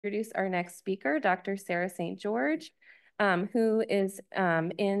Introduce our next speaker, Dr. Sarah St. George, who is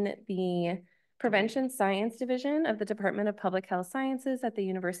in the Prevention Science Division of the Department of Public Health Sciences at the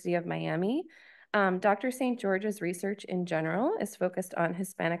University of Miami. Dr. St. George's research in general is focused on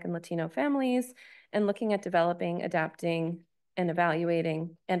Hispanic and Latino families and looking at developing, adapting, and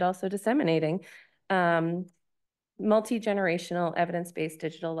evaluating, and also disseminating multi-generational evidence-based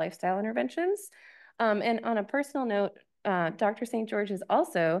digital lifestyle interventions. And on a personal note, Dr. St. George is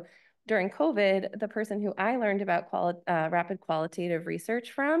also, during COVID, the person who I learned about rapid qualitative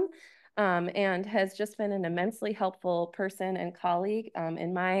research from, and has just been an immensely helpful person and colleague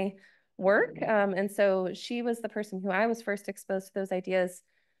in my work. And so she was the person who I was first exposed to those ideas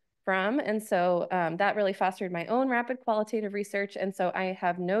from. And so that really fostered my own rapid qualitative research. And so I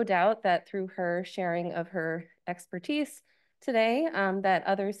have no doubt that through her sharing of her expertise today, that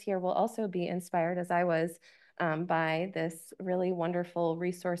others here will also be inspired, as I was, by this really wonderful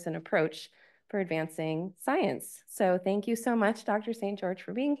resource and approach for advancing science. So thank you so much, Dr. St. George,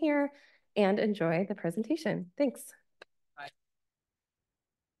 for being here, and enjoy the presentation. Thanks.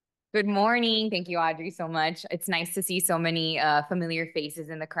 Good morning. Thank you, Audrey, so much. It's nice to see so many familiar faces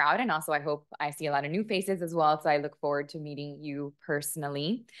in the crowd. And also, I hope I see a lot of new faces as well. So I look forward to meeting you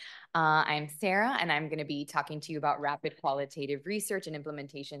personally. I'm Sarah, and I'm going to be talking to you about rapid qualitative research and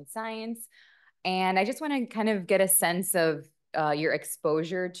implementation science. And I just want to kind of get a sense of your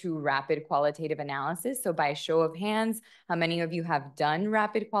exposure to rapid qualitative analysis. So by a show of hands, how many of you have done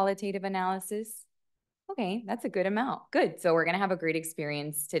rapid qualitative analysis? Okay, that's a good amount. Good. So we're going to have a great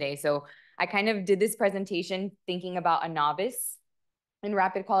experience today. So I kind of did this presentation thinking about a novice in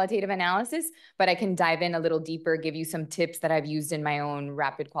rapid qualitative analysis, but I can dive in a little deeper, give you some tips that I've used in my own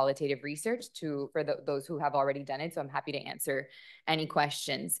rapid qualitative research for those who have already done it. So I'm happy to answer any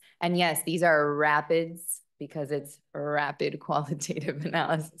questions. And yes, these are rapids because it's rapid qualitative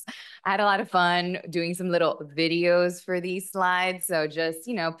analysis. I had a lot of fun doing some little videos for these slides. So just,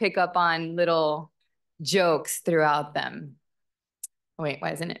 pick up on little jokes throughout them. Oh, wait, why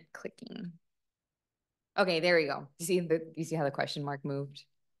isn't it clicking? Okay, there we go. You see how the question mark moved?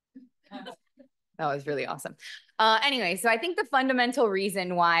 That was really awesome. Anyway, so I think the fundamental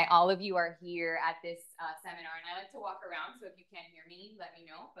reason why all of you are here at this seminar, and I like to walk around, so if you can't hear me, let me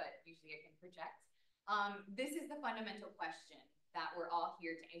know, but usually I can project. This is the fundamental question that we're all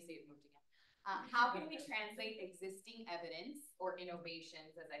here to, I say it moved again. How can we translate existing evidence or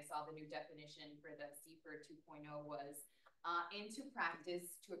innovations, as I saw the new definition for the CFR 2.0 was, into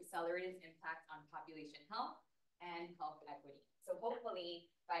practice to accelerate its impact on population health and health equity? So hopefully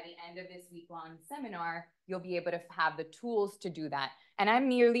by the end of this week-long seminar, you'll be able to have the tools to do that. And I'm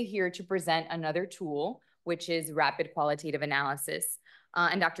merely here to present another tool, which is rapid qualitative analysis.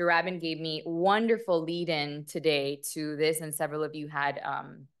 And Dr. Rabin gave me wonderful lead-in today to this, and several of you had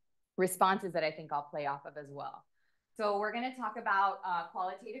responses that I think I'll play off of as well. So we're going to talk about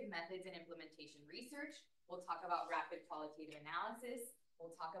qualitative methods and implementation research. We'll talk about rapid qualitative analysis.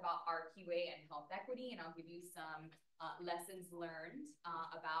 We'll talk about RQA and health equity, and I'll give you some lessons learned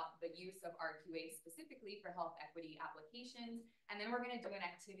about the use of RQA specifically for health equity applications. And then we're going to do an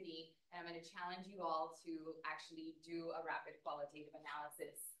activity, and I'm going to challenge you all to actually do a rapid qualitative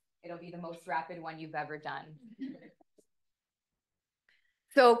analysis. It'll be the most rapid one you've ever done.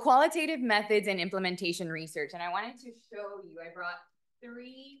 So qualitative methods and implementation research. And I wanted to show you, I brought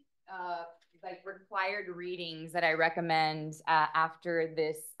 3 required readings that I recommend after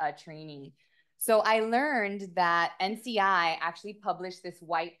this training. So I learned that NCI actually published this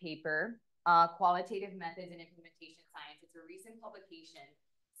white paper, Qualitative Methods and Implementation Science. It's a recent publication.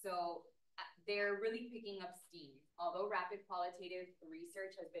 So they're really picking up steam. Although rapid qualitative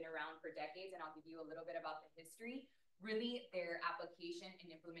research has been around for decades, and I'll give you a little bit about the history, really their application and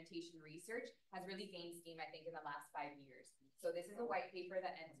implementation research has really gained steam, I think, in the last 5 years. So this is a white paper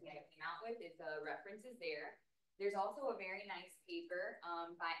that NCI came out with. It's references there. There's also a very nice paper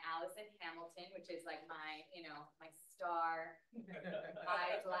by Allison Hamilton, which is like my star,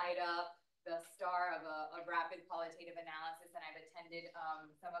 eyes light up, the star of rapid qualitative analysis. And I've attended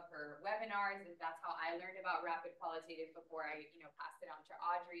some of her webinars. That's how I learned about rapid qualitative before I passed it on to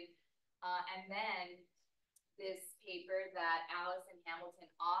Audrey. And then this paper that Allison Hamilton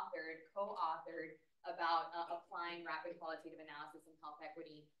co-authored about applying rapid qualitative analysis in health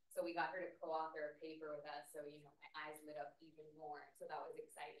equity. So we got her to co-author a paper with us. So, my eyes lit up even more. So that was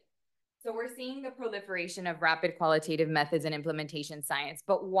exciting. So we're seeing the proliferation of rapid qualitative methods and implementation science.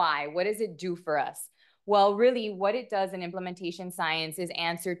 But why? What does it do for us? Well, really what it does in implementation science is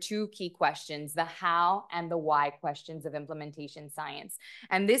answer 2 key questions, the how and the why questions of implementation science.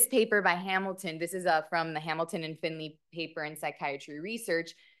 And this paper by Hamilton, this is from the Hamilton and Finley paper in psychiatry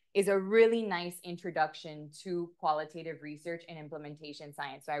research, is a really nice introduction to qualitative research and implementation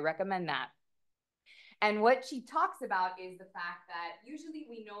science. So I recommend that. And what she talks about is the fact that usually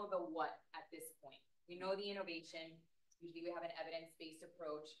we know the what at this point. We know the innovation. Usually we have an evidence-based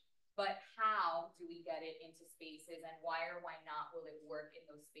approach, but how do we get it into spaces, and why or why not will it work in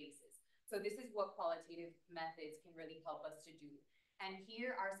those spaces? So this is what qualitative methods can really help us to do. And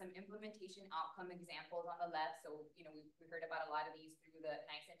here are some implementation outcome examples on the left. So, you know, we heard about a lot of these through the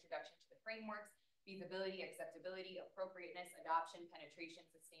nice introduction to the frameworks: feasibility, acceptability, appropriateness, adoption, penetration,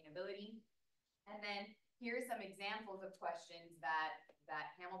 sustainability. And then here's some examples of questions that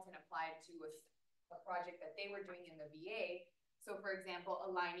Hamilton applied to a project that they were doing in the VA. So for example,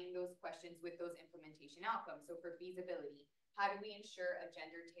 aligning those questions with those implementation outcomes. So for feasibility, how do we ensure a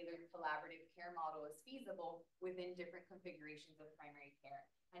gender-tailored collaborative care model is feasible within different configurations of primary care?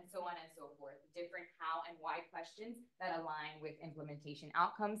 And so on and so forth. Different how and why questions that align with implementation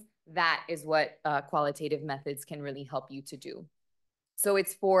outcomes. That is what qualitative methods can really help you to do. So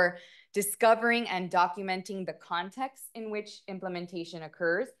it's for discovering and documenting the context in which implementation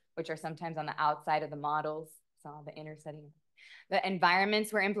occurs, which are sometimes on the outside of the models, so the inner setting. The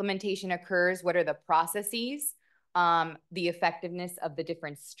environments where implementation occurs, what are the processes, the effectiveness of the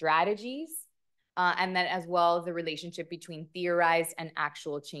different strategies, and then as well as the relationship between theorized and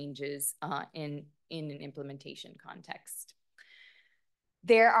actual changes in an implementation context.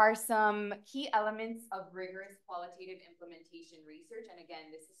 There are some key elements of rigorous qualitative implementation research. And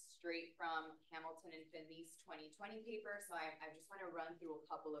again, this is straight from Hamilton and Finley's 2020 paper. So I just want to run through a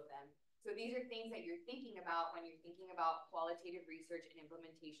couple of them. So these are things that you're thinking about when you're thinking about qualitative research and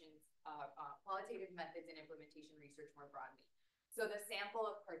implementation, qualitative methods and implementation research more broadly. So the sample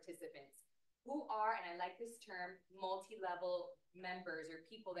of participants, who are, and I like this term, multi-level members or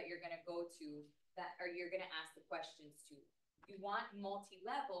people that you're going to go to that are you're going to ask the questions to. You want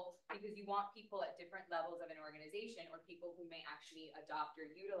multi-level because you want people at different levels of an organization, or people who may actually adopt or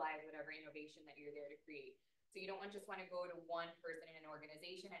utilize whatever innovation that you're there to create. So you don't just want to go to one person in an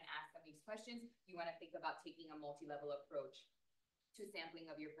organization and ask them these questions. You want to think about taking a multi-level approach to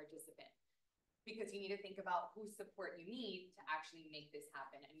sampling of your participant, because you need to think about whose support you need to actually make this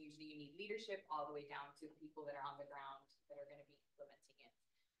happen. And usually you need leadership all the way down to the people that are on the ground that are going to be implementing it.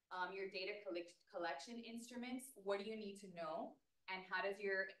 Your data collection instruments, what do you need to know? And how does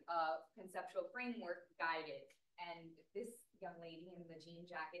your conceptual framework guide it? And this young lady in the jean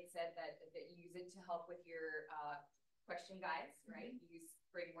jacket said that you use it to help with your question guides, right? You use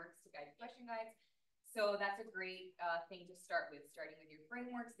frameworks to guide question guides. So that's a great thing to start with, starting with your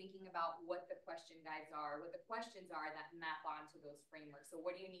frameworks, thinking about what the question guides are, what the questions are that map onto those frameworks. So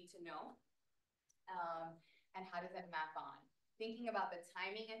what do you need to know? And how does that map on? Thinking about the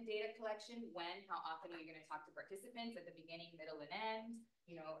timing and data collection, when, how often are you going to talk to participants, at the beginning, middle, and end,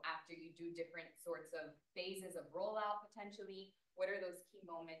 you know, after you do different sorts of phases of rollout potentially, what are those key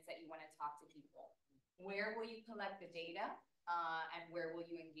moments that you want to talk to people? Where will you collect the data, and where will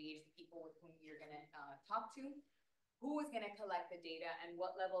you engage the people with whom you're going to talk to? Who is going to collect the data, and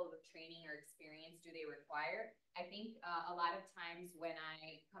what level of training or experience do they require? I think a lot of times when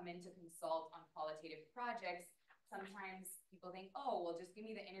I come in to consult on qualitative projects, sometimes people think, oh, well, just give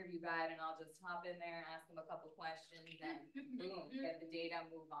me the interview guide and I'll just hop in there and ask them a couple questions and boom, get the data,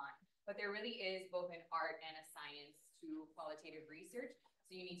 move on. But there really is both an art and a science to qualitative research.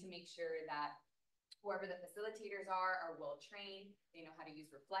 So you need to make sure that whoever the facilitators are well trained, they know how to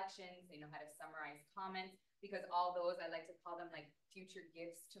use reflections, they know how to summarize comments, because all those, I like to call them like future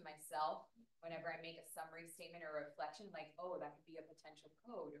gifts to myself. Whenever I make a summary statement or a reflection, like, oh, that could be a potential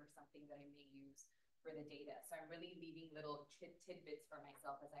code or something that I may use for the data. So I'm really leaving little tidbits for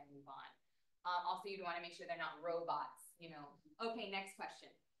myself as I move on. Also, you want to make sure they're not robots, you know. Okay, next question.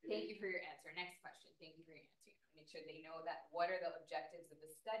 Thank you for your answer. Next question. Thank you for your answer. Make sure they know that what are the objectives of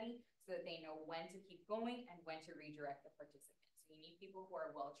the study, so that they know when to keep going and when to redirect the participants. So you need people who are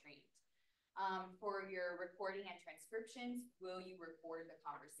well trained. For your recording and transcriptions, will you record the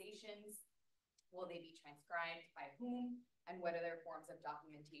conversations? Will they be transcribed by whom? And what other forms of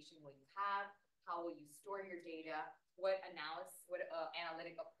documentation will you have? How will you store your data? What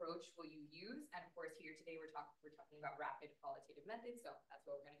analytic approach will you use? And of course, here today we're talking about rapid qualitative methods, so that's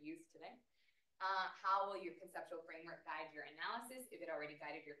what we're going to use today. How will your conceptual framework guide your analysis? If it already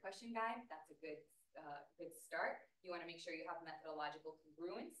guided your question guide, that's a good start. You want to make sure you have methodological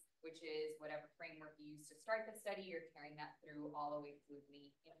congruence, which is whatever framework you use to start the study, you're carrying that through all the way through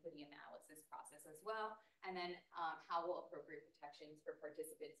the analysis process as well. And then how will appropriate protections for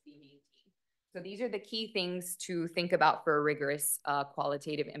participants be maintained? So these are the key things to think about for rigorous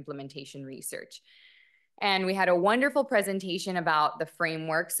qualitative implementation research. And we had a wonderful presentation about the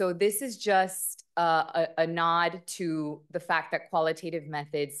framework. So this is just a nod to the fact that qualitative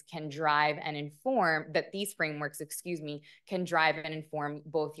methods can drive and inform, that these frameworks, excuse me, can drive and inform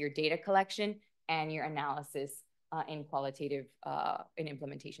both your data collection and your analysis in qualitative, in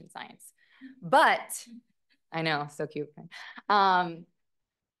implementation science. But, I know, so cute. Time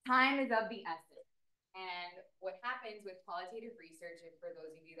is of the essence. And what happens with qualitative research, and for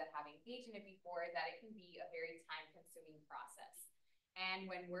those of you that have engaged in it before, is that it can be a very time-consuming process. And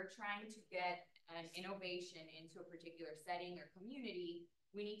when we're trying to get an innovation into a particular setting or community,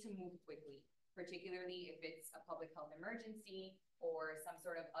 we need to move quickly, particularly if it's a public health emergency or some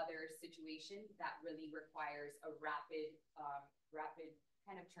sort of other situation that really requires a rapid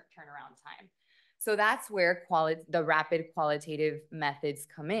kind of turnaround time. So that's where the rapid qualitative methods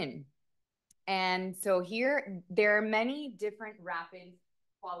come in. And so here, there are many different rapid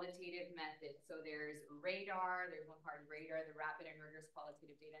qualitative methods. So there's radar, there's one called radar, the rapid and rigorous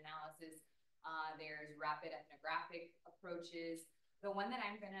qualitative data analysis. There's rapid ethnographic approaches. The one that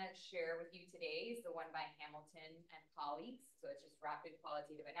I'm gonna share with you today is the one by Hamilton and colleagues. So it's just rapid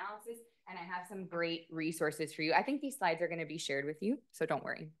qualitative analysis. And I have some great resources for you. I think these slides are gonna be shared with you, so don't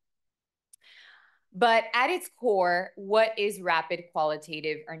worry. But at its core, what is rapid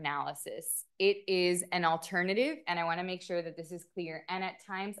qualitative analysis? It is an alternative, and I want to make sure that this is clear, and at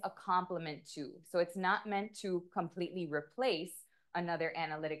times a complement to. So it's not meant to completely replace another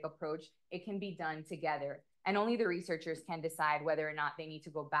analytic approach. It can be done together. And only the researchers can decide whether or not they need to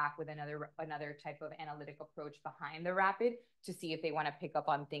go back with another type of analytic approach behind the rapid to see if they want to pick up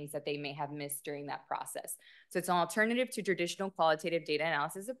on things that they may have missed during that process. So it's an alternative to traditional qualitative data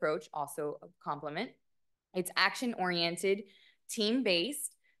analysis approach, also a complement. It's action-oriented,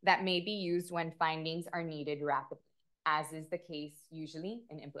 team-based, that may be used when findings are needed rapidly, as is the case usually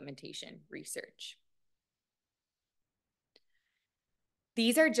in implementation research.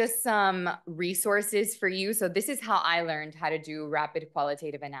 These are just some resources for you. So this is how I learned how to do rapid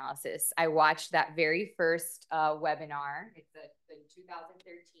qualitative analysis. I watched that very first webinar. It's the 2013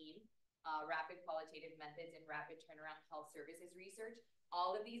 Rapid Qualitative Methods in Rapid Turnaround Health Services Research.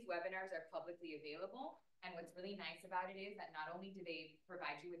 All of these webinars are publicly available. And what's really nice about it is that not only do they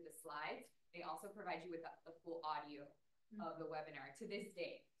provide you with the slides, they also provide you with the full audio of the webinar to this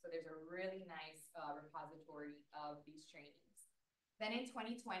day. So there's a really nice repository of these trainings. Then in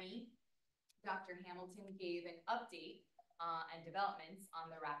 2020, Dr. Hamilton gave an update and developments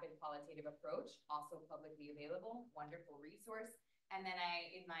on the rapid qualitative approach, also publicly available, wonderful resource. And then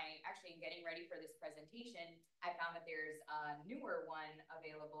in getting ready for this presentation, I found that there's a newer one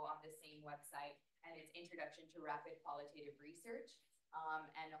available on the same website, and it's Introduction to Rapid Qualitative Research,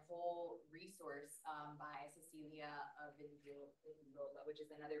 and a whole resource by Cecilia Vindola, which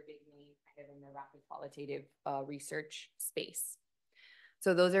is another big name kind of in the rapid qualitative research space.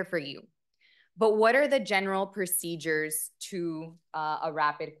 So those are for you. But what are the general procedures to a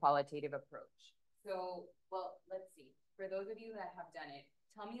rapid qualitative approach? So, well, let's see. For those of you that have done it,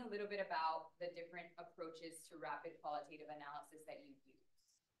 tell me a little bit about the different approaches to rapid qualitative analysis that you've used.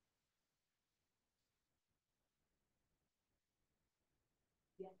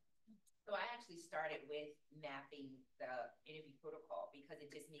 Yeah. So I actually started with mapping the interview protocol because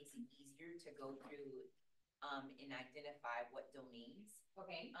it just makes it easier to go through and identify what domains.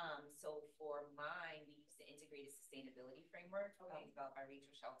 Okay. So for mine, we used the integrated sustainability framework developed by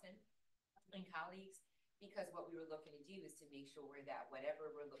Rachel Shelton and colleagues, because what we were looking to do is to make sure that whatever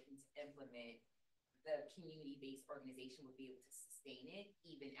we're looking to implement, the community-based organization would be able to sustain it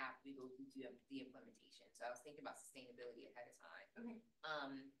even after we go through the implementation. So I was thinking about sustainability ahead of time. Okay.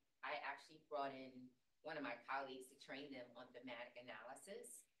 I actually brought in one of my colleagues to train them on thematic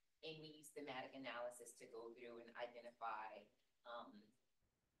analysis. And we use thematic analysis to go through and identify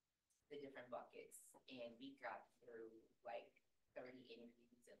the different buckets. And we got through like 30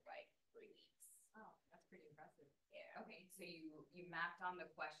 interviews in like 3 weeks. Oh, that's pretty impressive. Yeah. Okay, so you mapped on the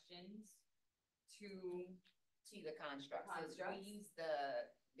questions to the construct. So we use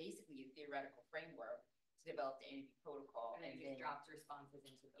basically a theoretical framework to develop the interview protocol. And then dropped responses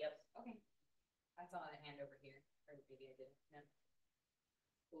into those. Yep. Okay. I saw a hand over here. Or maybe I didn't. No.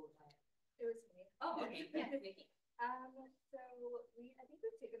 It was me. Oh, okay. Yeah, Nikki. So I think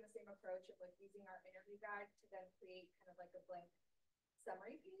we've taken the same approach of like using our interview guide to then create kind of like a blank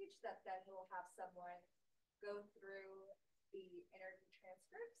summary page that then will have someone go through the interview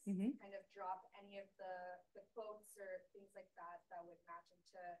transcripts, kind of drop any of the quotes or things like that that would match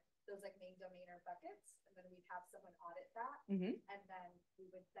into those like main domain or buckets, and then we'd have someone audit that, and then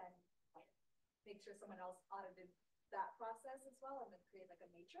we would then make sure someone else audited that process as well, and then create like a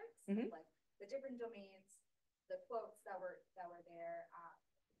matrix of like the different domains, the quotes that were there.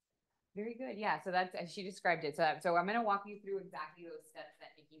 Very good. Yeah. So that's, as she described it. So I'm going to walk you through exactly those steps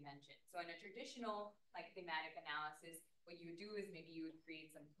that Nikki mentioned. So in a traditional, like, thematic analysis, what you would do is maybe you would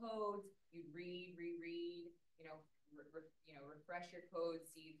create some codes, you'd read, reread, refresh your codes,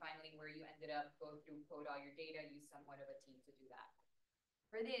 see finally where you ended up, go through, code all your data, use somewhat of a team to do that.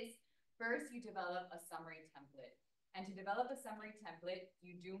 For this, first you develop a summary template. And to develop a summary template,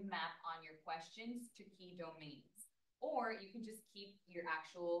 you do map on your questions to key domains. Or you can just keep your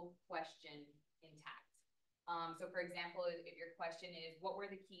actual question intact. So for example, if your question is, what were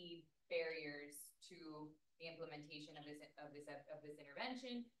the key barriers to the implementation of this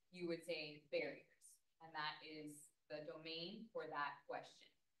intervention, you would say barriers. And that is the domain for that question.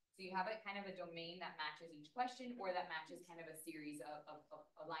 So you have a kind of a domain that matches each question, or that matches kind of a series of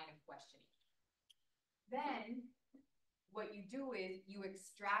a line of questioning. Then what you do is you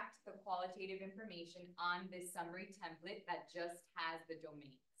extract the qualitative information on this summary template that just has the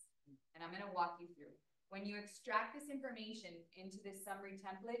domains. And I'm going to walk you through. When you extract this information into this summary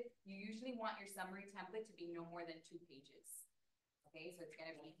template, you usually want your summary template to be no more than 2 pages. Okay, so it's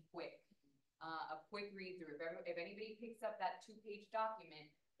going to be quick. A quick read through. If anybody picks up that 2-page document,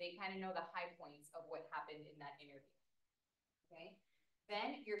 they kind of know the high points of what happened in that interview. Okay.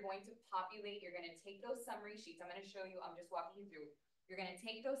 Then you're going to populate, you're going to take those summary sheets. I'm going to show you, I'm just walking you through. You're going to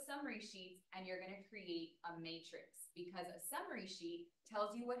take those summary sheets and you're going to create a matrix, because a summary sheet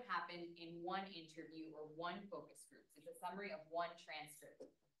tells you what happened in one interview or one focus group. It's a summary of one transcript.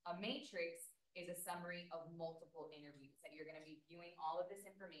 A matrix is a summary of multiple interviews that you're going to be viewing all of this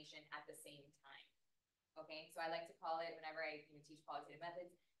information at the same time. Okay, so I like to call it, whenever I teach qualitative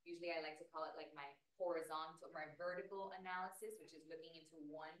methods, usually I like to call it like my vertical analysis, which is looking into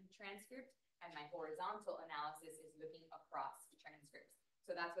one transcript, and my horizontal analysis is looking across transcripts.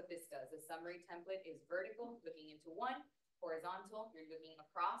 So that's what this does. The summary template is vertical, looking into one. Horizontal, you're looking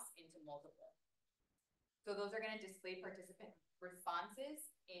across into multiple. So those are going to display participant responses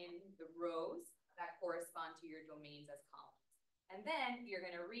in the rows that correspond to your domains as columns. And then you're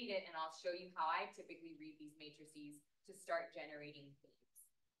going to read it, and I'll show you how I typically read these matrices to start generating themes.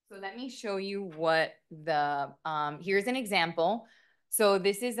 So let me show you what here's an example. So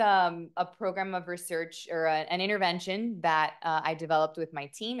this is a program of research, or an intervention that I developed with my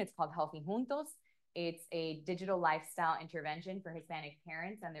team. It's called Healthy Juntos. It's a digital lifestyle intervention for Hispanic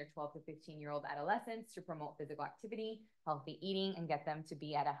parents and their 12 to 15-year-old adolescents to promote physical activity, healthy eating, and get them to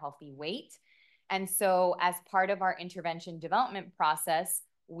be at a healthy weight. And so as part of our intervention development process,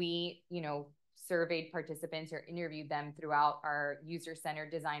 we, surveyed participants or interviewed them throughout our user-centered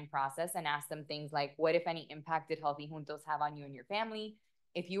design process and asked them things like, what, if any, impact did Healthy Juntos have on you and your family?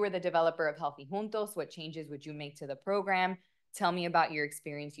 If you were the developer of Healthy Juntos, what changes would you make to the program? Tell me about your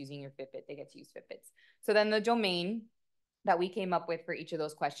experience using your Fitbit. They get to use Fitbits. So then the domain that we came up with for each of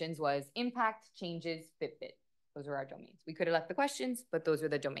those questions was impact, changes, Fitbit. Those were our domains. We could have left the questions, but those were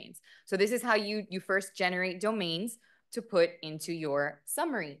the domains. So this is how you first generate domains to put into your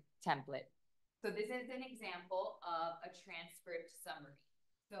summary template. So this is an example of a transcript summary.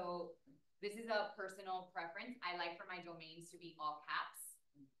 So this is a personal preference. I like for my domains to be all caps.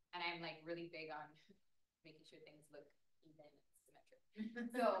 And I'm like really big on making sure things look even and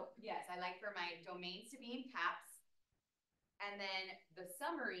symmetric. So yes, I like for my domains to be in caps. And then the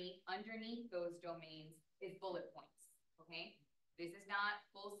summary underneath those domains is bullet points, okay? This is not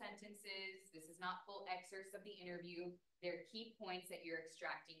full sentences. This is not full excerpts of the interview. They're key points that you're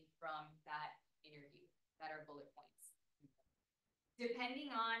extracting from that interview that are bullet points.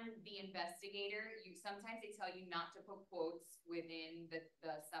 Depending on the investigator, sometimes they tell you not to put quotes within the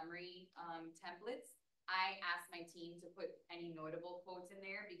summary templates. I ask my team to put any notable quotes in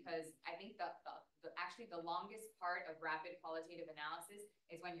there, because I think actually the longest part of rapid qualitative analysis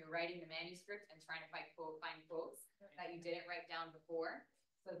is when you're writing the manuscript and trying to find quotes that you didn't write down before.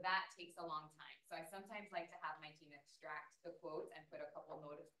 So that takes a long time. So I sometimes like to have my team extract the quotes and put a couple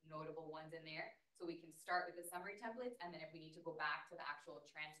notable ones in there, so we can start with the summary templates, and then if we need to go back to the actual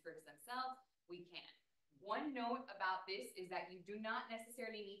transcripts themselves, we can. One note about this is that you do not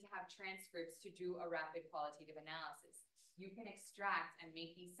necessarily need to have transcripts to do a rapid qualitative analysis. You can extract and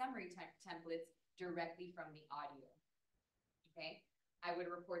make these summary templates directly from the audio. Okay? I would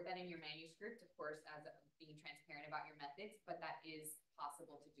report that in your manuscript, of course, as being transparent about your methods, but that is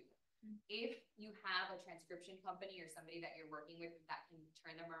possible to do. If you have a transcription company or somebody that you're working with that can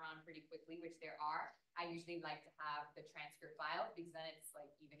turn them around pretty quickly, which there are, I usually like to have the transcript file, because then it's like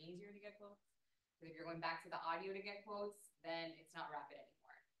even easier to get quotes. Because if you're going back to the audio to get quotes, then it's not rapid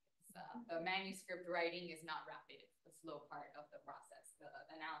anymore. The manuscript writing is not rapid. It's the slow part of the process. The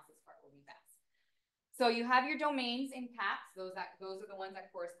analysis part will be fast. So you have your domains in caps. Those are the ones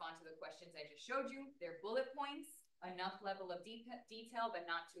that correspond to the questions I just showed you. They're bullet points, enough level of detail, but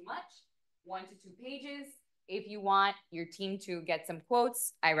not too much. 1 to 2 pages. If you want your team to get some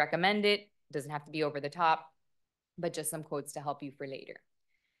quotes, I recommend it. It doesn't have to be over the top, but just some quotes to help you for later.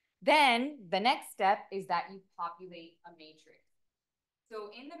 Then the next step is that you populate a matrix. So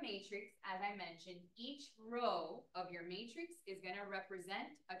in the matrix, as I mentioned, each row of your matrix is going to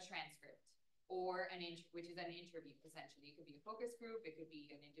represent a transcript or which is an interview, essentially. It could be a focus group. It could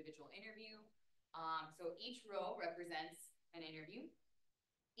be an individual interview. So each row represents an interview.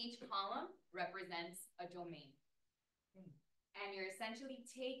 Each column represents a domain. And you're essentially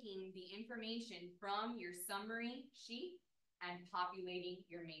taking the information from your summary sheet and populating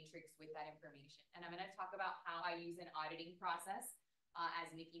your matrix with that information. And I'm going to talk about how I use an auditing process,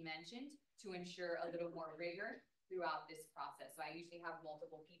 as Nikki mentioned, to ensure a little more rigor throughout this process. So I usually have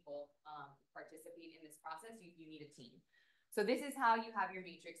multiple people participate in this process. You need a team. So this is how you have your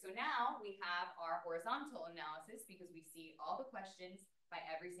matrix. So now we have our horizontal analysis because we see all the questions by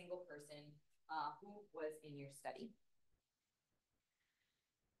every single person who was in your study.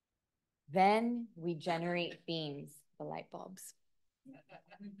 Then we generate themes, the light bulbs.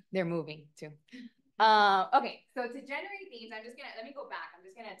 They're moving too. Okay, so to generate themes, let me go back. I'm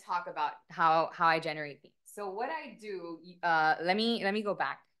just gonna talk about how I generate themes. So what I do, let me go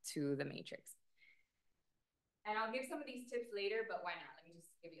back to the matrix. And I'll give some of these tips later, but why not? Let me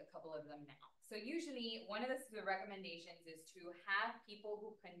just give you a couple of them now. So usually one of the recommendations is to have people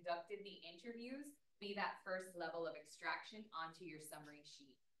who conducted the interviews be that first level of extraction onto your summary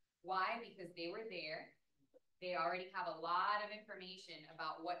sheet. Why? Because they were there. They already have a lot of information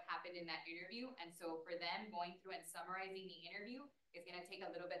about what happened in that interview. And so for them, going through and summarizing the interview is going to take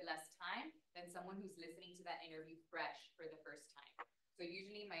a little bit less time than someone who's listening to that interview fresh for the first time. So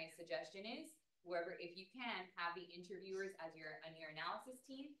usually my suggestion is, whoever, if you can, have the interviewers as your analysis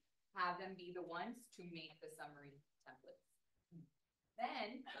team, have them be the ones to make the summary templates.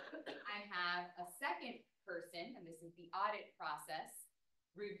 Then I have a second person, and this is the audit process,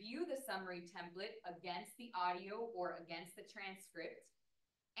 review the summary template against the audio or against the transcript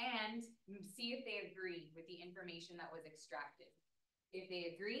and see if they agree with the information that was extracted. If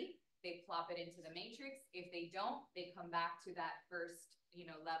they agree, they plop it into the matrix. If they don't, they come back to that first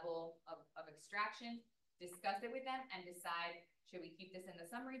level of extraction, discuss it with them and decide, should we keep this in the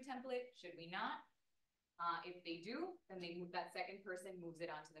summary template? Should we not? If they do, then that second person moves it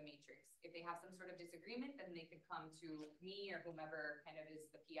onto the matrix. If they have some sort of disagreement, then they could come to me or whomever kind of is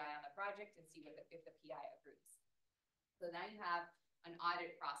the PI on the project and see if the PI agrees. So now you have an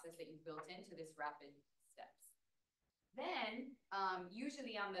audit process that you've built into this rapid steps. Then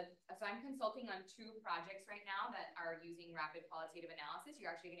usually so I'm consulting on 2 projects right now that are using rapid qualitative analysis.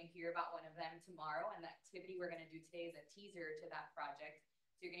 You're actually going to hear about one of them tomorrow, and the activity we're going to do today is a teaser to that project.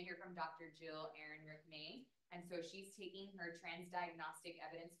 So you're going to hear from Dr. Jill Ehrenreich-May. And so she's taking her transdiagnostic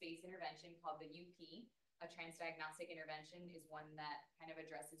evidence-based intervention called the UP. A transdiagnostic intervention is one that kind of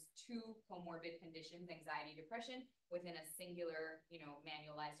addresses 2 comorbid conditions, anxiety, depression, within a singular,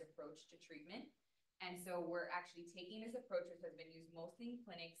 manualized approach to treatment. And so we're actually taking this approach, which has been used mostly in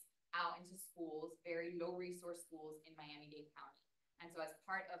clinics, out into schools, very low resource schools in Miami-Dade County. And so as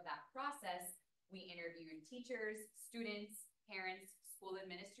part of that process, we interviewed teachers, students, parents, school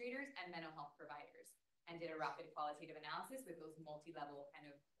administrators, and mental health providers, and did a rapid qualitative analysis with those multi-level kind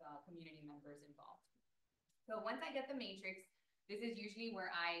of community members involved. So once I get the matrix, this is usually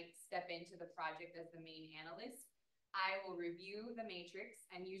where I step into the project as the main analyst. I will review the matrix,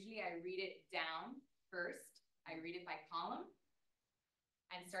 and usually I read it down first. I read it by column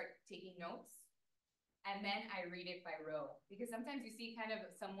and start taking notes. And then I read it by row, because sometimes you see kind of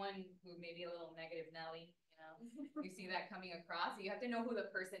someone who may be a little negative Nelly, you see that coming across. So you have to know who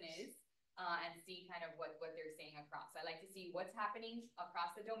the person is and see kind of what they're saying across. So I like to see what's happening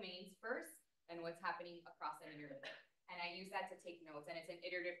across the domains first and what's happening across an interval. And I use that to take notes, and it's an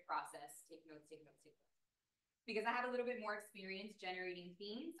iterative process. Take notes, take notes, take notes. Because I have a little bit more experience generating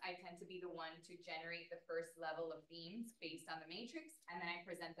themes, I tend to be the one to generate the first level of themes based on the matrix, and then I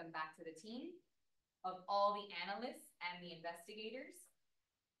present them back to the team of all the analysts and the investigators.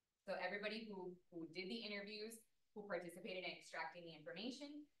 So everybody who did the interviews, who participated in extracting the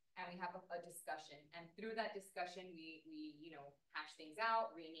information, and we have a discussion. And through that discussion, we hash things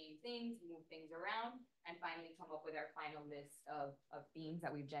out, rename things, move things around, and finally come up with our final list of themes that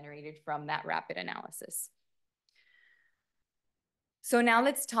we've generated from that rapid analysis. So now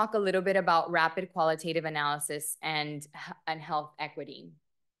let's talk a little bit about rapid qualitative analysis and health equity.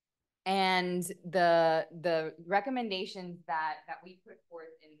 And the recommendations that we put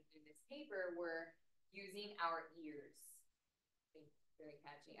forth in this paper were using our ears. Very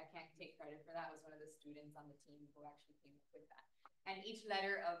catchy. I can't take credit for that. It was one of the students on the team who actually came up with that. And each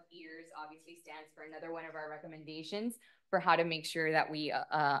letter of ears obviously stands for another one of our recommendations for how to make sure that we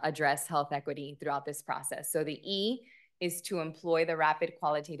address health equity throughout this process. So the E is to employ the rapid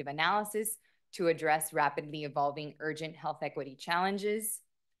qualitative analysis to address rapidly evolving urgent health equity challenges.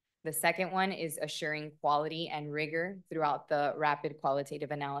 The second one is assuring quality and rigor throughout the rapid qualitative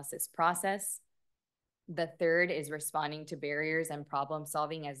analysis process. The third is responding to barriers and problem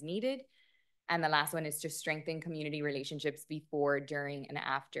solving as needed. And the last one is to strengthen community relationships before, during, and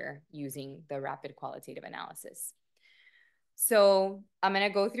after using the rapid qualitative analysis. So I'm going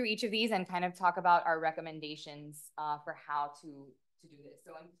to go through each of these and kind of talk about our recommendations for how to do this.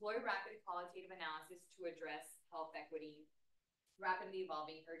 So employ rapid qualitative analysis to address health equity, rapidly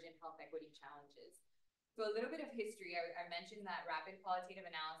evolving urgent health equity challenges. So a little bit of history, I mentioned that rapid qualitative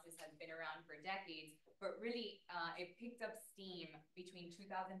analysis has been around for decades, but really it picked up steam between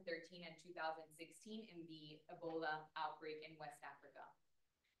 2013 and 2016 in the Ebola outbreak in West Africa.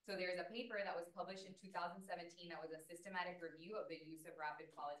 So there's a paper that was published in 2017 that was a systematic review of the use of rapid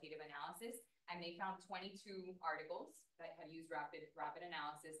qualitative analysis, and they found 22 articles that had used rapid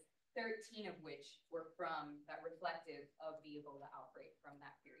analysis, 13 of which were reflective of the Ebola outbreak from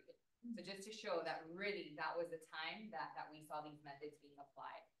that period. So just to show that really that was the time that we saw these methods being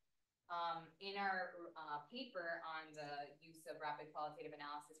applied. In our paper on the use of rapid qualitative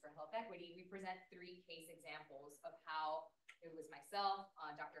analysis for health equity, we present 3 case examples of how it was myself,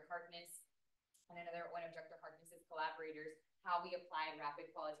 Dr. Harkness, and another one of Dr. Harkness's collaborators, how we applied rapid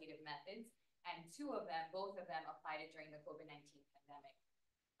qualitative methods. And both of them applied it during the COVID-19 pandemic.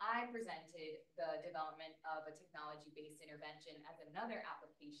 I presented the development of a technology-based intervention as another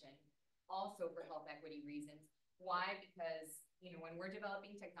application, also for health equity reasons. Why? Because when we're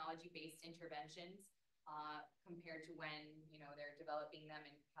developing technology-based interventions, compared to when they're developing them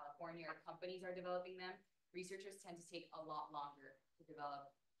in California or companies are developing them, researchers tend to take a lot longer to develop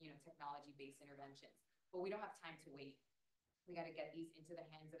technology-based interventions. But we don't have time to wait. We got to get these into the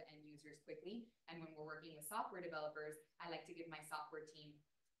hands of end users quickly. And when we're working with software developers, I like to give my software team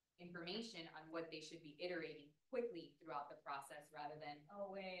information on what they should be iterating quickly throughout the process, rather than, oh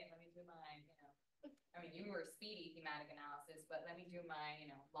wait, let me do my, you were speedy thematic analysis, but let me do my,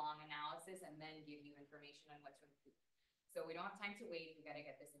 long analysis and then give you information on what to improve. So we don't have time to wait. We got to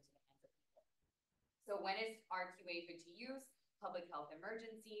get this into the hands of people. So when is RQA good to use? Public health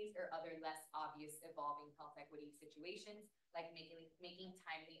emergencies or other less obvious evolving health equity situations, like making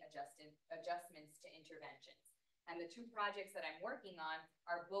timely adjustments to interventions. And the 2 projects that I'm working on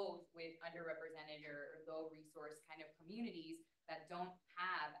are both with underrepresented or low resource kind of communities that don't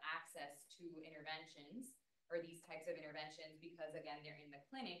have access to interventions or these types of interventions because, again, they're in the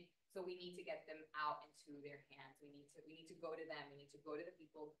clinic. So we need to get them out into their hands. We need to go to them. We need to go to the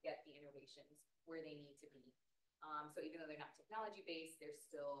people, get the innovations where they need to be. So even though they're not technology-based, they're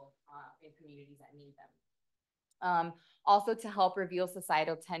still in communities that need them. Also to help reveal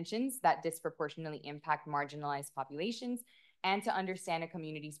societal tensions that disproportionately impact marginalized populations, and to understand a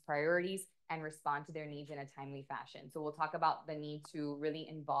community's priorities and respond to their needs in a timely fashion. So we'll talk about the need to really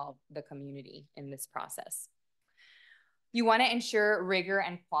involve the community in this process. You want to ensure rigor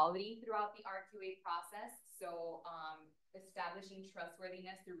and quality throughout the RQA process. So establishing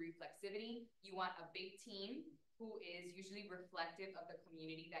trustworthiness through reflexivity. You want a big team who is usually reflective of the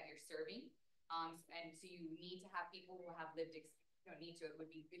community that you're serving. And so you need to have people who have lived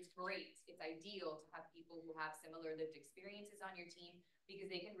experience. It's great, it's ideal to have people who have similar lived experiences on your team, because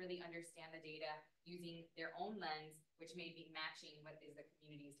they can really understand the data using their own lens, which may be matching what is the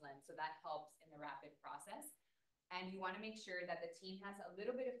community's lens. So that helps in the rapid process. And you want to make sure that the team has a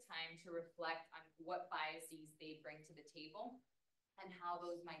little bit of time to reflect on what biases they bring to the table and how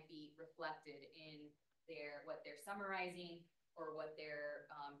those might be reflected in what they're summarizing or what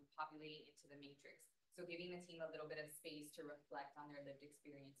they're populating into the matrix. So giving the team a little bit of space to reflect on their lived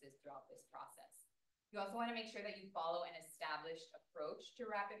experiences throughout this process. You also want to make sure that you follow an established approach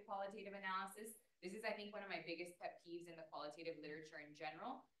to rapid qualitative analysis. This is, I think, one of my biggest pet peeves in the qualitative literature in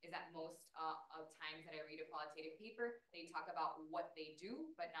general, is that most of times that I read a qualitative paper, they talk about what they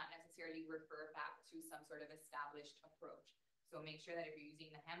do, but not necessarily refer back to some sort of established approach. So make sure that if you're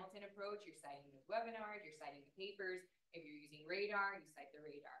using the Hamilton approach, you're citing the webinars, you're citing the papers. If you're using radar, you cite the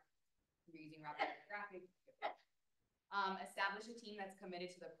radar. If you're using rapid graphic, establish a team that's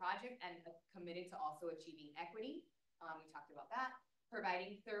committed to the project and committed to also achieving equity. We talked about that.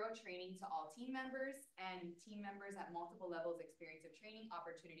 Providing thorough training to all team members, and team members at multiple levels experience of training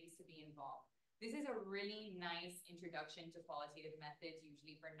opportunities to be involved. This is a really nice introduction to qualitative methods,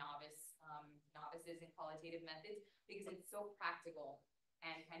 usually for novices in qualitative methods, because it's so practical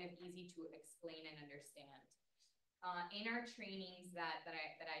and kind of easy to explain and understand. In our trainings that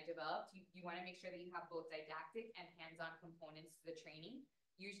I developed, you want to make sure that you have both didactic and hands-on components to the training.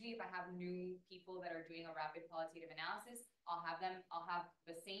 Usually, if I have new people that are doing a rapid qualitative analysis, I'll have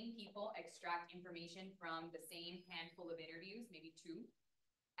the same people extract information from the same handful of interviews, maybe 2,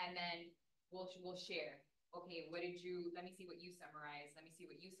 and then we'll share. Okay, let me see what you summarize. Let me see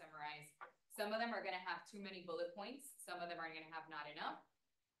what you summarize. Some of them are going to have too many bullet points. Some of them are going to have not enough.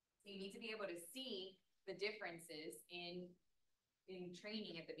 So you need to be able to see the differences in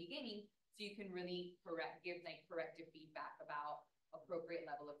training at the beginning, so you can really give corrective feedback about appropriate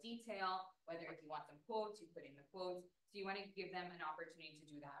level of detail, whether if you want some quotes, you put in the quotes. So you want to give them an opportunity to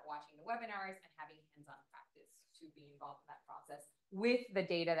do that, watching the webinars and having hands-on practice to be involved in that process with the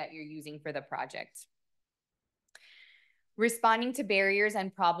data that you're using for the project. Responding to barriers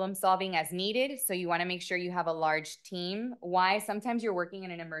and problem solving as needed. So you want to make sure you have a large team. Why? Sometimes you're working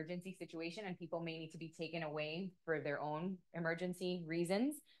in an emergency situation and people may need to be taken away for their own emergency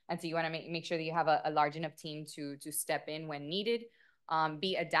reasons. And so you want to make sure that you have a large enough team to step in when needed.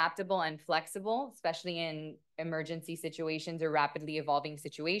 Be adaptable and flexible, especially in emergency situations or rapidly evolving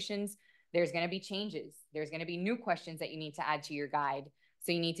situations. There's going to be changes. There's going to be new questions that you need to add to your guide.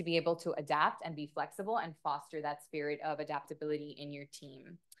 So you need to be able to adapt and be flexible and foster that spirit of adaptability in your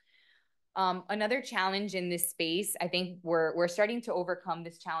team. Another challenge in this space, I think we're starting to overcome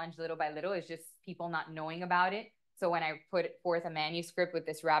this challenge little by little, is just people not knowing about it. So when I put forth a manuscript with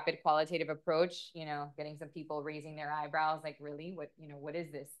this rapid qualitative approach, getting some people raising their eyebrows, like, really, what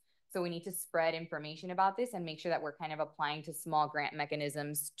is this? So we need to spread information about this and make sure that we're kind of applying to small grant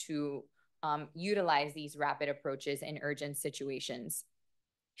mechanisms to utilize these rapid approaches in urgent situations.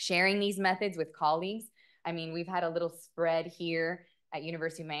 Sharing these methods with colleagues. I mean, we've had a little spread here at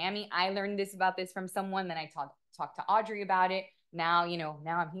University of Miami. I learned about this from someone, then I talked to Audrey about it. Now,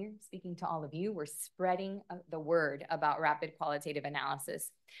 now I'm here speaking to all of you. We're spreading the word about rapid qualitative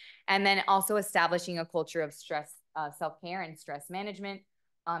analysis. And then also establishing a culture of stress, self-care and stress management,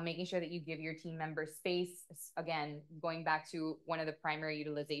 making sure that you give your team members space. Again, going back to one of the primary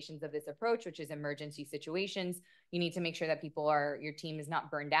utilizations of this approach, which is emergency situations. You need to make sure that your team is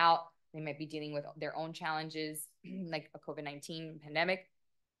not burned out. They might be dealing with their own challenges, like a COVID-19 pandemic.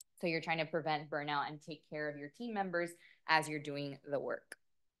 So you're trying to prevent burnout and take care of your team members as you're doing the work.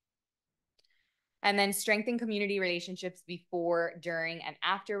 And then strengthen community relationships before, during, and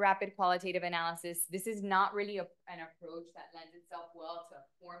after rapid qualitative analysis. This is not really an approach that lends itself well to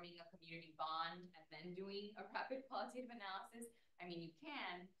forming a community bond and then doing a rapid qualitative analysis. I mean, you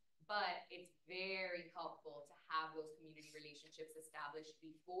can, but it's very helpful to have those community relationships established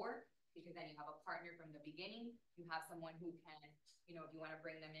before, because then you have a partner from the beginning. You have someone who can, if you want to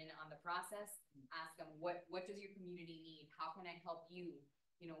bring them in on the process, ask them, what does your community need? How can I help you?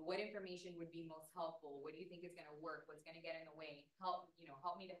 What information would be most helpful? What do you think is going to work? What's going to get in the way? Help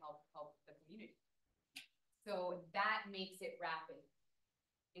me to help the community. So that makes it rapid.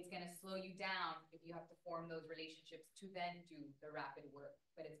 It's going to slow you down if you have to form those relationships to then do the rapid work,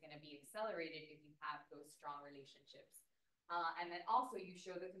 but it's going to be accelerated if you have those strong relationships. And then also you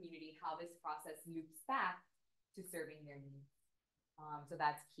show the community how this process loops back to serving their needs. So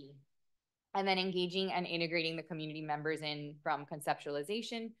that's key. And then engaging and integrating the community members in from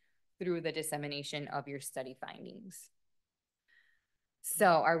conceptualization through the dissemination of your study findings. So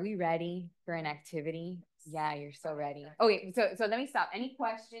are we ready for an activity? Yeah, you're so ready. Okay, so let me stop. Any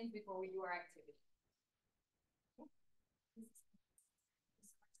questions before we do our activity?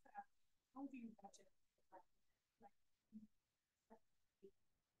 How do you budget?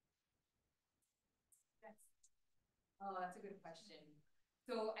 That's a good question.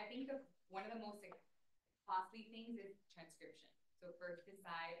 So I think one of the most costly things is transcription. So first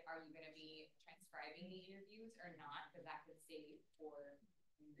decide, are you going to be transcribing the interviews or not? Because that could save or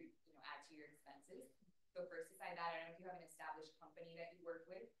add to your expenses. So first decide that. I don't know if you have an established company that you work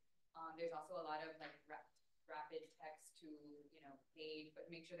with. There's also a lot of rapid text to paid, but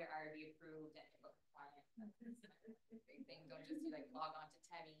make sure they're IRB approved and HIPAA compliant. Big thing. Don't just log on to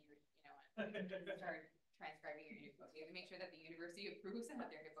Temi and start transcribing your interview. You have to make sure that the university approves and that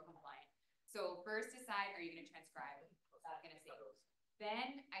they're HIPAA compliant. So first decide, are you going to transcribe? That's going to save.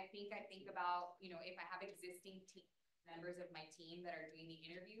 Then I think about, if I have existing members of my team that are doing the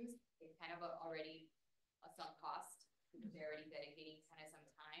interviews, it's kind of already a sunk cost because they're already dedicating kind of some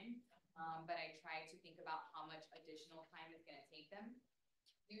time. But I try to think about how much additional time it's going to take them.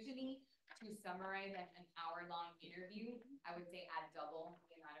 Usually to summarize an hour-long interview, I would say add double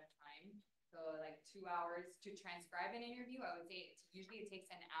the amount of time. So like 2 hours to transcribe an interview. I would say usually it takes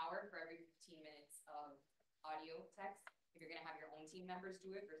an hour for every 15 minutes of audio text. If you're gonna have your own team members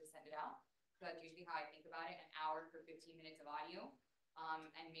do it versus send it out. So that's usually how I think about it, an hour for 15 minutes of audio.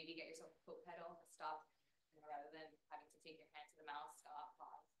 And maybe get yourself a foot pedal, a stop, rather than having to take your hand to the mouth, stop,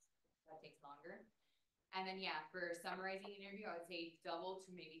 pause. That takes longer. And then, yeah, for summarizing an interview, I would say double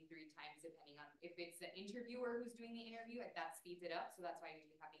to maybe 3 times, depending on if it's the interviewer who's doing the interview, that speeds it up. So that's why I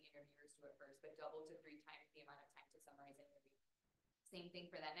usually have the interviewers do it first, but double to 3 times the amount of time to summarize an interview. Same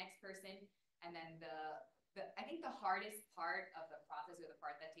thing for that next person. And then I think the hardest part of the process, or the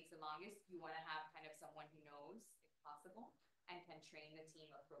part that takes the longest, you want to have kind of someone who knows, if possible, and can train the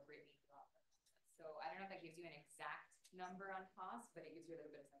team appropriately throughout the process. So I don't know if that gives you an exact number on cost, but it gives you a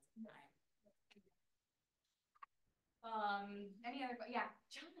little bit of sense of time. Any other, yeah,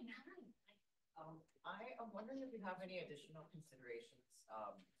 John, hi. I am wondering if you have any additional considerations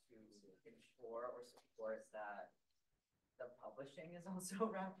to ensure or support that the publishing is also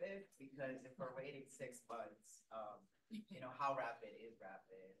rapid, because if we're waiting 6 months, you know, how rapid is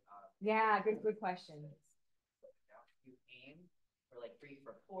rapid? Yeah, good question. You aim for like brief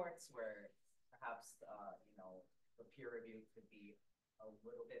reports where perhaps you know, the peer review could be a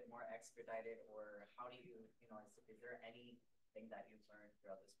little bit more expedited, or how do you, you know, is there anything that you've learned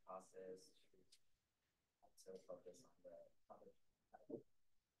throughout this process to also focus on the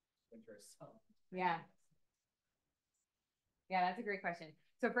winter song? Yeah. Yeah, that's a great question.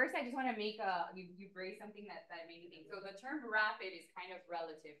 So first, I just want to make you raised something that made me think. So the term rapid is kind of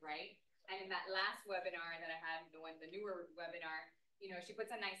relative, right? And in that last webinar that I had, the newer webinar, you know, she puts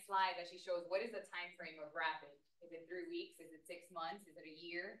a nice slide that she shows what is the time frame of rapid. Is it 3 weeks? Is it 6 months? Is it a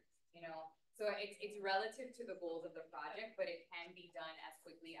year? You know, so it's relative to the goals of the project, but it can be done as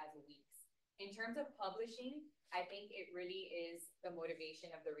quickly as weeks. In terms of publishing, I think it really is the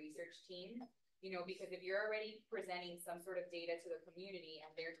motivation of the research team. You know, because if you're already presenting some sort of data to the community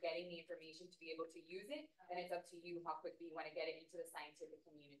and they're getting the information to be able to use it, then it's up to you how quickly you want to get it into the scientific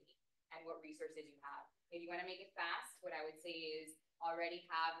community and what resources you have. If you want to make it fast, what I would say is already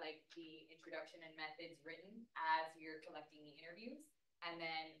have like the introduction and methods written as you're collecting the interviews. And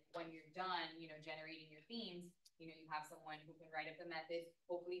then when you're done, you know, generating your themes, you know, you have someone who can write up the methods.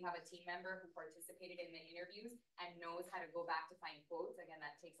 Hopefully you have a team member who participated in the interviews and knows how to go back to find quotes. Again,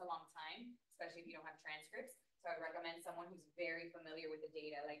 that takes a long time, especially if you don't have transcripts. So I would recommend someone who's very familiar with the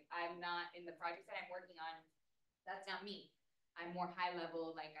data. Like, I'm not in the projects that I'm working on, that's not me. I'm more high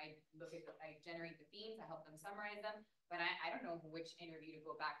level, like I generate the themes, I help them summarize them, but I don't know which interview to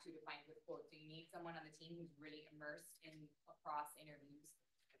go back to find good quotes. So you need someone on the team who's really immersed in across interviews.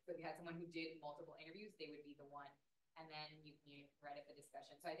 So if you had someone who did multiple interviews, they would be the one. And then you write up the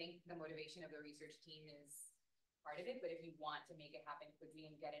discussion. So I think the motivation of the research team is part of it, but if you want to make it happen quickly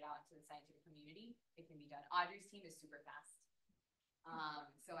and get it out into the scientific community, it can be done. Audrey's team is super fast.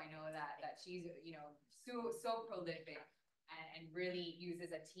 So I know that she's, you know, so prolific and really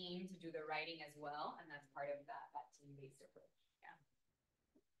uses a team to do the writing as well. And that's part of that team-based approach. Yeah.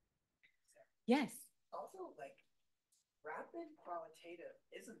 Yes. Also, like, rapid qualitative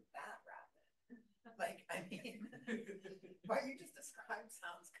isn't that rapid. Like, I mean, what you just described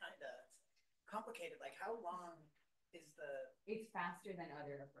sounds kind of complicated. Like, how long is the... It's faster than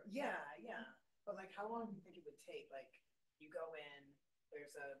other approaches. Yeah. But, like, how long do you think it would take? Like, you go in,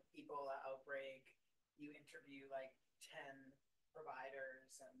 there's a Ebola outbreak, you interview, like, 10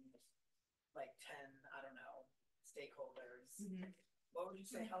 providers and, like, 10, I don't know, stakeholders. Mm-hmm. What would you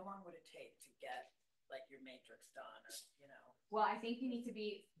say? How long would it take to get, like, your matrix done, or, you know? Well, I think you need to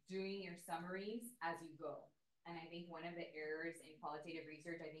be doing your summaries as you go. And I think one of the errors in qualitative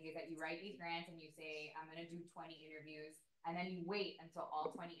research, I think, is that you write these grants and you say, I'm going to do 20 interviews, and then you wait until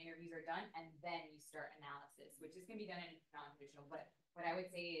all 20 interviews are done, and then you start analysis, which is going to be done in non-traditional. But what I would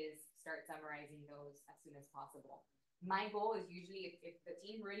say is start summarizing those as soon as possible. My goal is usually, if the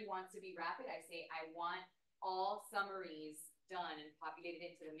team really wants to be rapid, I say, I want all summaries done and populated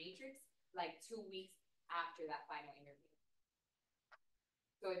into the matrix like 2 weeks after that final interview.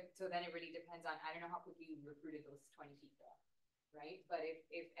 So then it really depends on, I don't know how quickly you recruited those 20 people, right? But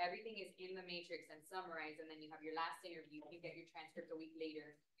if everything is in the matrix and summarized, and then you have your last interview, you get your transcript a week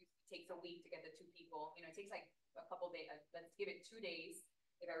later, it takes a week to get the 2 people, you know, it takes like a couple days, let's give it 2 days.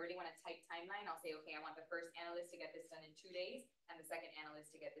 If I really want a tight timeline, I'll say, okay, I want the first analyst to get this done in 2 days, and the second analyst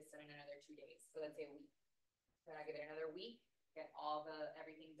to get this done in another 2 days. So let's say a week. Then I give it another week, get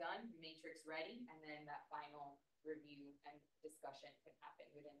everything done, matrix ready, and then that final review and discussion can happen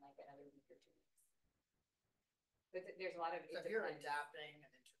within like another week or 2 weeks. But there's a lot of... So if you're adapting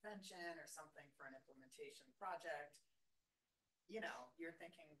an intervention or something for an implementation project, you're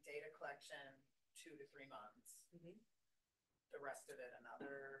thinking data collection 2 to 3 months. The rest of it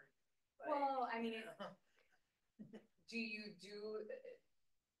another. Well, I mean,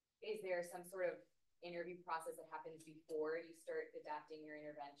 is there some sort of interview process that happens before you start adapting your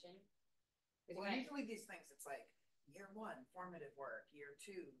intervention? Well, usually these things, it's like year 1, formative work, year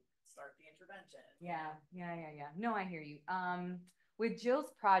 2, start the intervention. Yeah. No, I hear you. With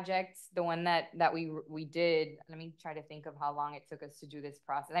Jill's project, the one that we did, let me try to think of how long it took us to do this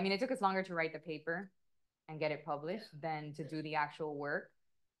process. I mean, it took us longer to write the paper and get it published than to do the actual work,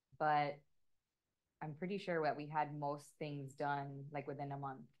 but I'm pretty sure that we had most things done like within a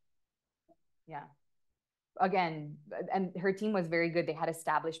month. Yeah. Again, and her team was very good. They had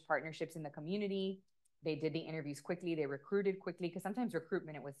established partnerships in the community. They did the interviews quickly. They recruited quickly, because sometimes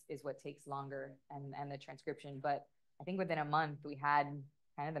recruitment is what takes longer, and the transcription. But I think within a month we had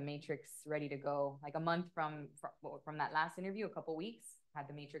kind of the matrix ready to go. Like a month from that last interview, a couple weeks, had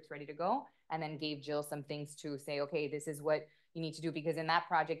the matrix ready to go, and then gave Jill some things to say, okay, this is what you need to do. Because in that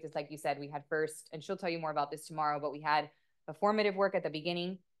project, it's like you said, we had first, and she'll tell you more about this tomorrow, but we had a formative work at the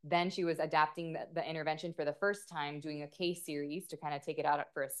beginning. Then she was adapting the intervention for the first time, doing a case series to kind of take it out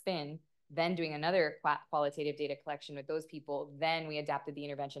for a spin, then doing another qualitative data collection with those people. Then we adapted the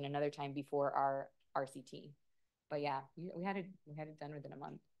intervention another time before our RCT. But yeah, we had it done within a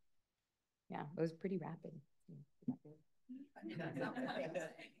month. Yeah, it was pretty rapid. I mean, that's not amazing.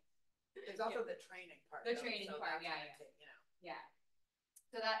 There's also the training part. The training so part, that's yeah, gonna take, Yeah.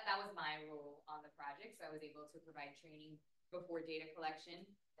 So that was my role on the project. So I was able to provide training before data collection,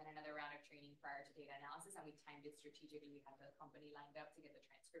 then another round of training prior to data analysis, and we timed it strategically. We had the company lined up to get the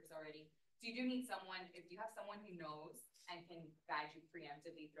transcripts already. So you do need someone, if you have someone who knows and can guide you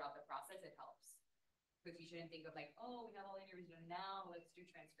preemptively throughout the process, it helps. Because you shouldn't think of like, oh, we have all the interviews done now, let's do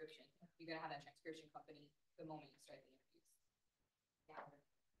transcription. You gotta have that transcription company the moment you start the interviews. Yeah.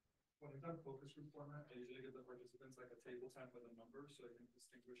 When I've done focus group format, I usually give the participants like a table time with a number so they can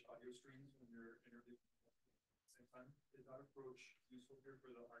distinguish audio streams when you're interviewing at the same time. Is that approach useful here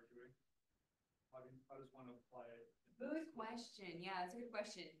for the arguing? How does one apply it? Good question. Yeah, that's a good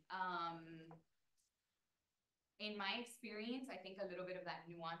question. In my experience, I think a little bit of that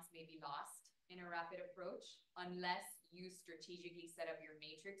nuance may be lost in a rapid approach unless you strategically set up your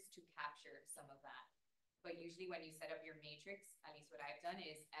matrix to capture some of that. But usually when you set up your matrix, at least what I've done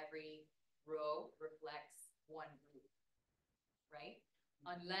is every row reflects one group, right?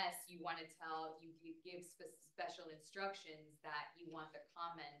 Unless you want to give special instructions that you want the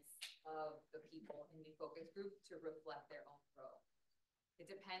comments of the people in the focus group to reflect their own row. It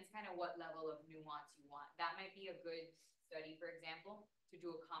depends kind of what level of nuance you want. That might be a good study, for example, to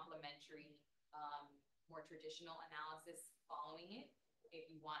do a complementary, more traditional analysis following it, if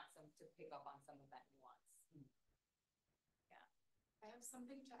you want to pick up on some of that nuance. Yeah. I have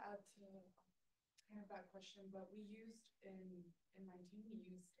something to add to kind of that question, but we used in my team, we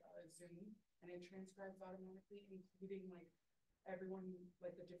used Zoom, and it transcribes automatically, including like everyone,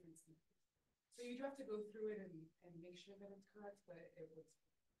 like the different speakers. So you do have to go through it and make sure that it's correct, but it was.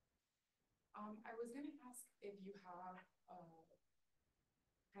 I was gonna ask if you have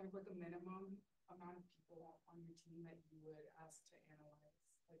kind of like a minimum amount of people on your team that you would ask to analyze.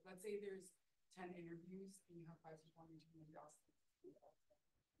 Like, let's say there's 10 interviews and you have 5 people on your team and you ask them to do that.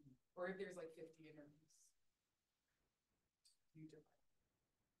 Or if there's like 50 interviews, you divide.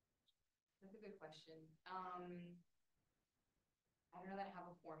 That's a good question. I don't know that I have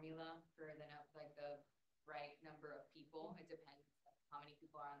a formula for the right number of people. It depends how many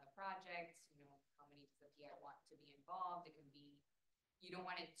people are on the project, how many does the PI want to be involved. It can be, you don't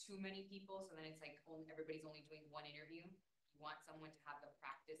want it too many people, so then it's like everybody's only doing one interview. You want someone to have the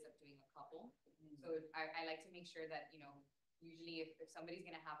practice of doing a couple. So I like to make sure that, usually if somebody's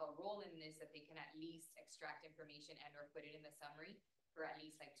gonna have a role in this, that they can at least extract information and or put it in the summary for at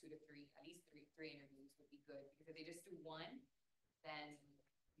least like 2 to 3, at least three interviews would be good. Because if they just do one, then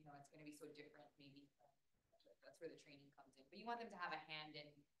it's gonna be so different maybe. That's where the training comes in. But you want them to have a hand in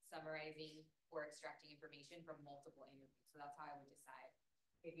summarizing or extracting information from multiple interviews. So that's how I would decide.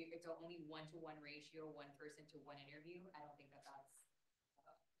 If it's only 1-to-1 ratio, one person to one interview, I don't think that's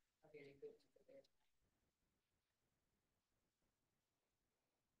a very good use of their time.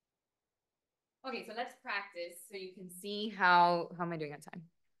 Okay, so let's practice so you can see how am I doing on time?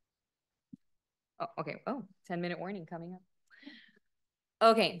 Oh, okay. Oh, 10-minute warning coming up.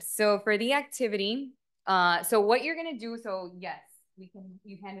 Okay, so for the activity, so what you're gonna do, so yes,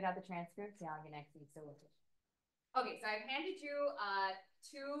 you handed out the transcripts. Yeah, I'm gonna actually so. Okay, so I've handed you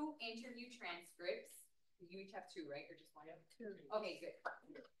 2 interview transcripts. You each have 2, right? Or just one? 2. Okay, good.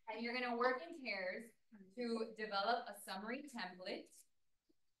 And you're gonna work in pairs to develop a summary template,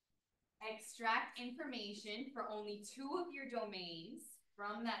 extract information for only 2 of your domains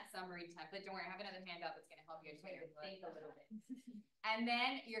from that summary template. Don't worry, I have another handout that's going to help you. I just want you to think a little bit. And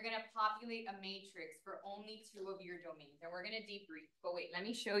then you're going to populate a matrix for only 2 of your domains. And we're going to debrief. But wait, let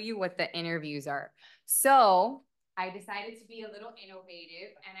me show you what the interviews are. So I decided to be a little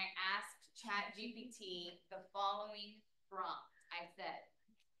innovative and I asked ChatGPT the following prompt. I said,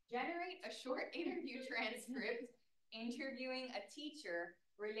 generate a short interview transcript interviewing a teacher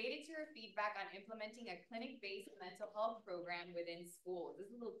related to her feedback on implementing a clinic-based mental health program within schools.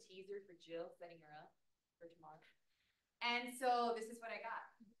 This is a little teaser for Jill, setting her up for tomorrow. And so this is what I got.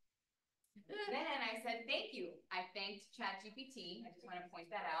 Then I said, thank you. I thanked ChatGPT. I just want to point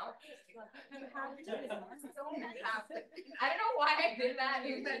that out. I don't know why I did that.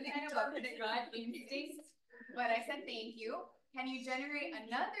 It was kind of a gut instinct. But I said, thank you. Can you generate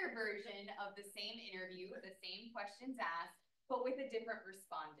another version of the same interview, the same questions asked, but with a different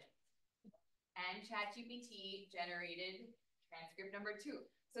respondent? And ChatGPT generated transcript number 2.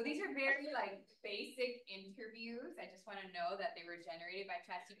 So these are very like basic interviews. I just want to know that they were generated by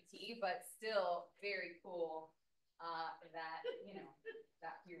ChatGPT, but still very cool that, you know,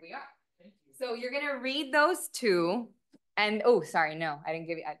 that here we are. So you're going to read those 2. And, oh, sorry, no, I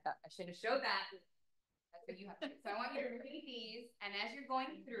didn't give you, I should have showed that. That's what you have to do. So I want you to read these. And as you're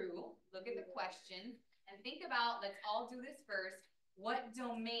going through, look at the questions and think about, let's all do this first. What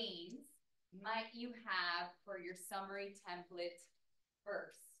domains might you have for your summary template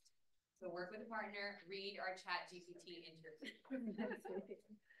first? So work with a partner, read our ChatGPT interview. You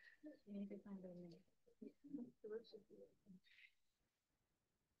need to find a name.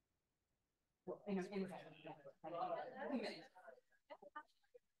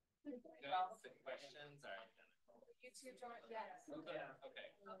 Questions are YouTube joint, yes.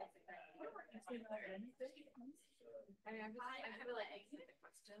 okay. I mean, I have like the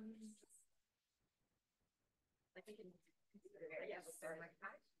questions. Like we can consider it. Yes. They're like,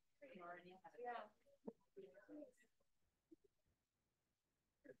 you already have it. Yeah.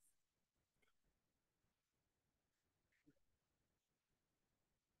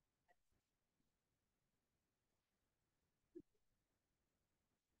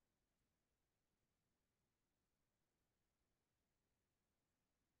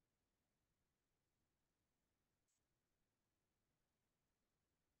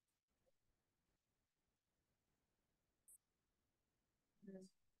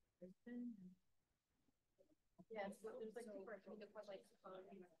 Yes, so there's like different, we could put like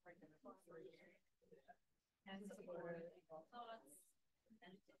and support thoughts and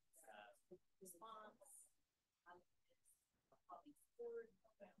response.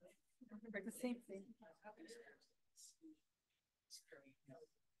 The same thing.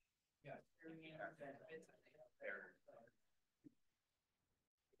 Yeah.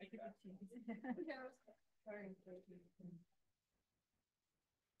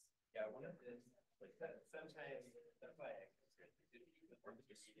 Yeah, one of the like that sometimes that's why I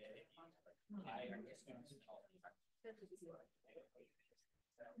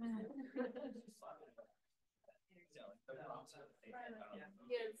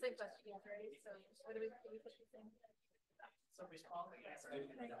Yeah, the same question, right? So what do we put the same? So response.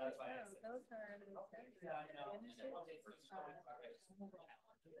 Those are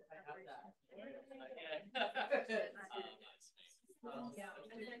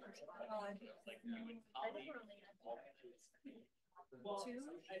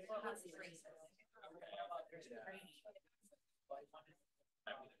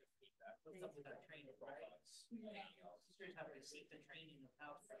Teachers have received the training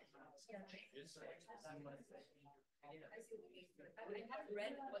without changes. I haven't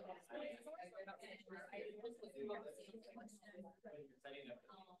read what that is.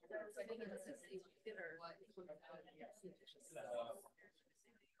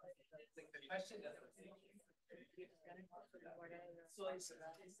 The question doesn't say.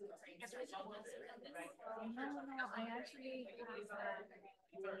 No, I actually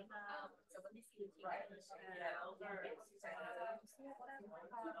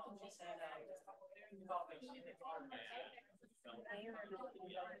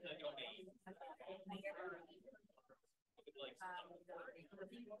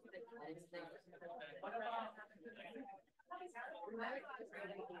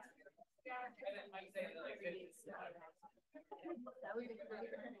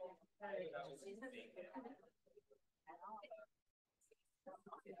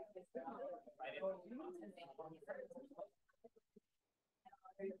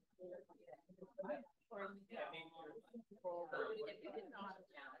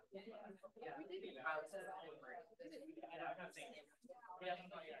But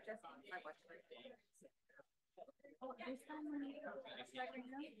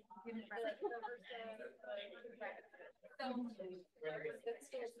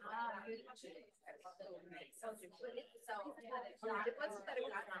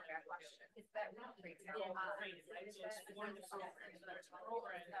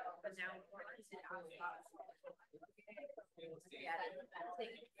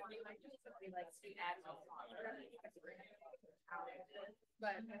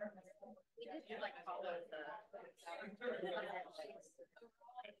we did do like follow the.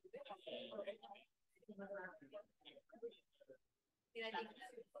 You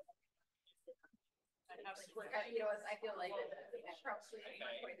know, I feel like probably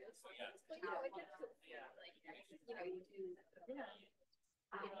it just like you know you do.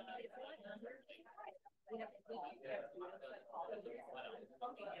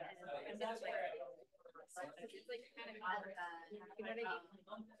 And that's like it's like kind of you know what I mean?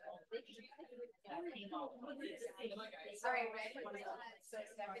 All right, so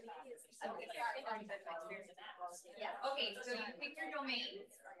Stephanie is. Okay, so you pick your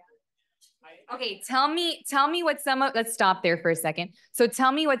domains. Okay, tell me what some of, let's stop there for a second. So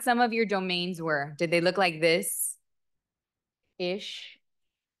tell me what some of your domains were. Did they look like this? Ish?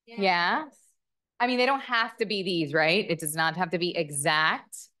 Yeah. I mean, they don't have to be these, right? It does not have to be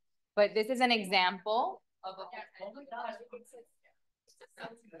exact, but this is an example of a.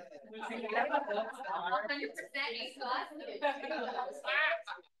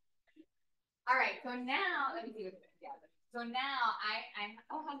 All right, so now let me see what's together. So now I'm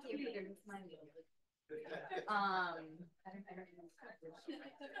oh how cute there's money.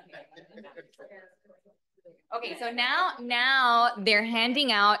 Okay, so now they're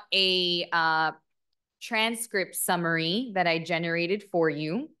handing out a transcript summary that I generated for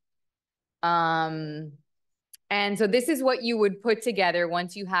you. And so this is what you would put together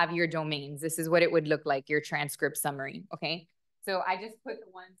once you have your domains. This is what it would look like, your transcript summary, okay? So I just put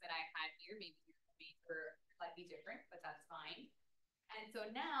the ones that I had here. Maybe your domains were slightly different, but that's fine. And so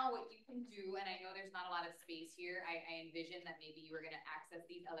now what you can do, and I know there's not a lot of space here, I envision that maybe you were gonna access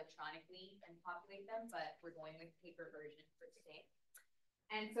these electronically and populate them, but we're going with paper version for today.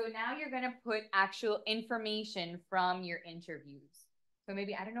 And so now you're gonna put actual information from your interviews. So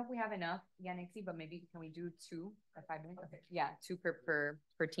maybe, I don't know if we have enough, Yanixi, but maybe can we do 2 or 5 minutes? Okay. Yeah, 2 per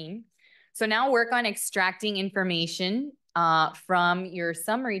team. So now work on extracting information from your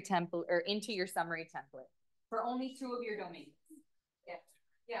summary template or into your summary template for only 2 of your domains. Yeah,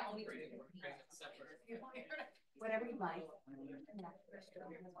 yeah, only 2. Whatever you like.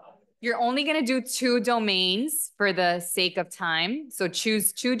 You're only going to do 2 domains for the sake of time. So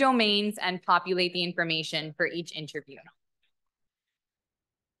choose 2 domains and populate the information for each interview.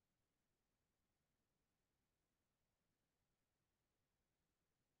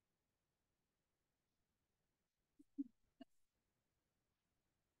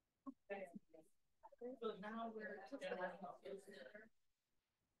 So now we're.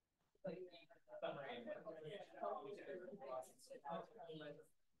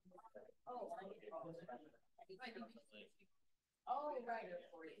 Oh, right.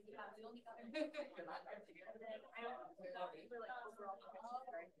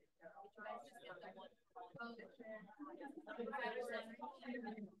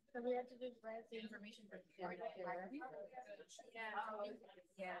 So we have to just write the information for the.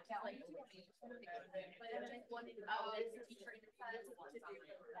 Yeah.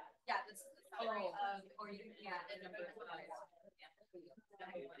 Yeah, this is the summary of, or you, yeah, and number of lives. Yeah,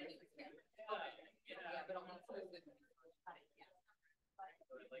 but only two of them.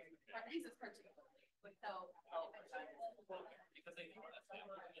 These is particular. So. Because they know that's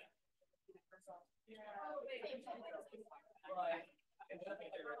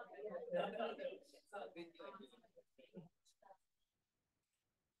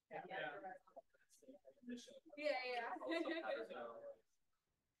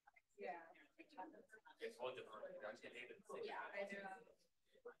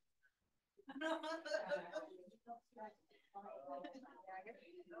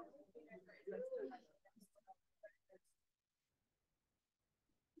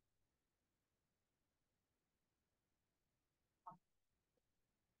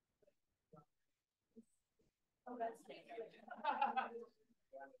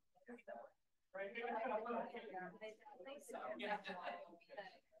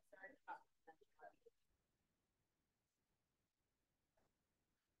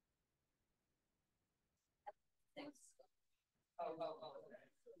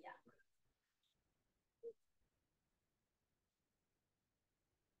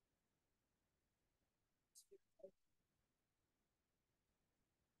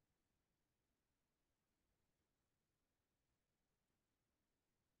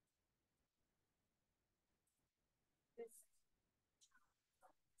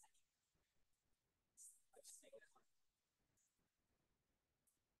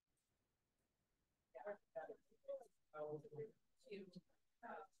Only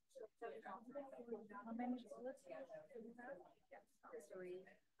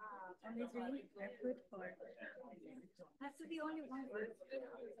three are good for. That's the only one.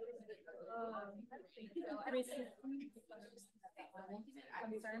 Resistance, concern with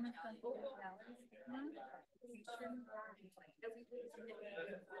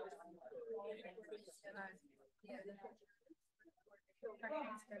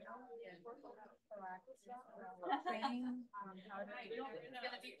training, how to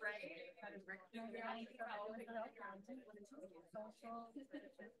recognize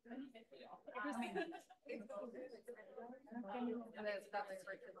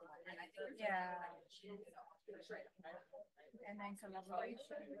yeah. And then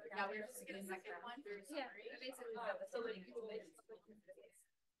collaboration. Yeah, we were just gonna second one. Yeah, basically, so like,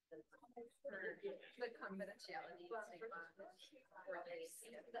 the confidentiality.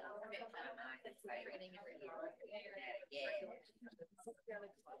 Training every year.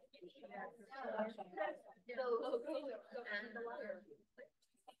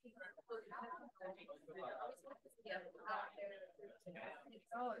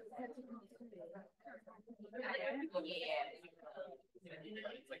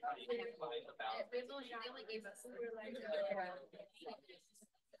 They only gave us.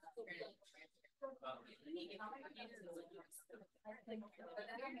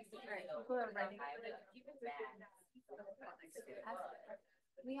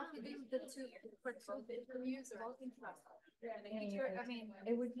 We have to do the two for both interviews or both interviews. I mean,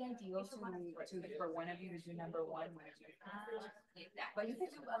 it would be ideal to for one of you to do number one. But you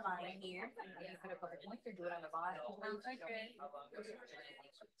could do a line here, and you could have put a pointer, do it on the bottom.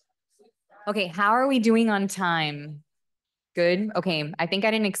 Okay, how are we doing on time? Good. Okay, I think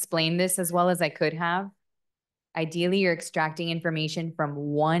I didn't explain this as well as I could have. Ideally, you're extracting information from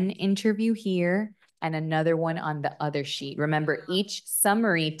one interview here and another one on the other sheet. Remember, each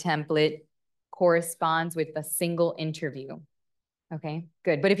summary template corresponds with a single interview. Okay,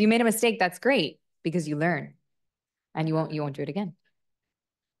 good. But if you made a mistake, that's great because you learn and you won't do it again.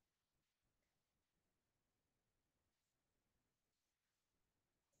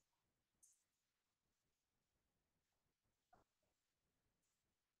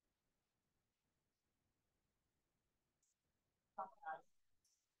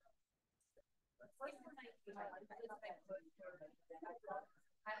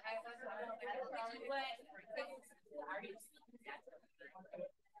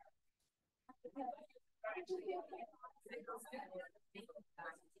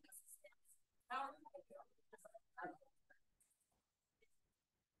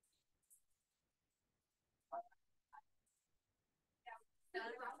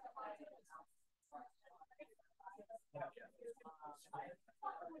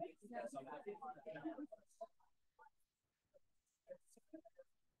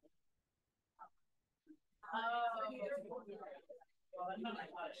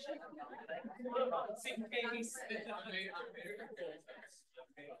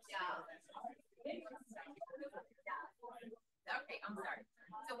 Okay, I'm sorry.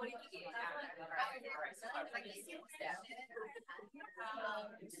 So what did you get?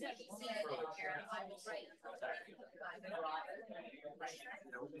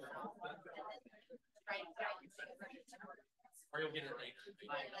 Or you'll get it late.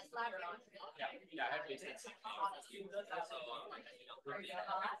 Yeah, I have to.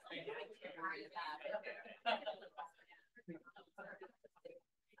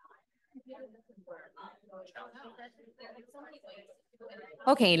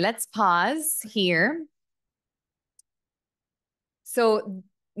 Okay, let's pause here. So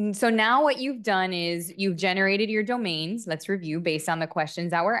now what you've done is you've generated your domains. Let's review based on the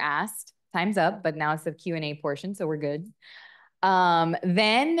questions that were asked. Time's up, but now it's the Q&A portion, so we're good.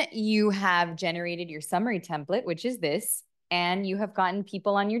 Then you have generated your summary template, which is this, and you have gotten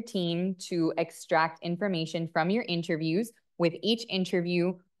people on your team to extract information from your interviews, with each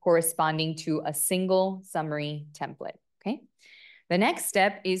interview corresponding to a single summary template, okay? The next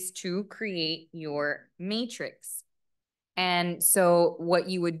step is to create your matrix. And so what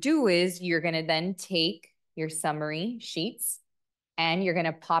you would do is you're going to then take your summary sheets and you're going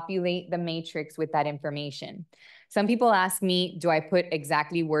to populate the matrix with that information. Some people ask me, do I put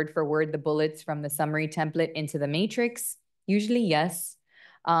exactly word for word the bullets from the summary template into the matrix? Usually, yes.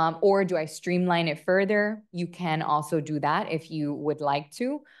 Or do I streamline it further? You can also do that if you would like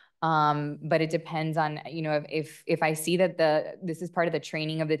to. But it depends on, you know, if I see that this is part of the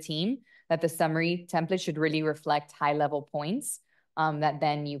training of the team, that the summary template should really reflect high level points that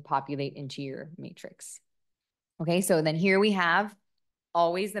then you populate into your matrix. Okay, so then here we have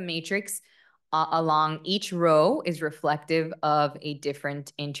always the matrix along each row is reflective of a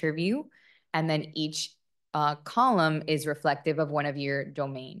different interview, and then each column is reflective of one of your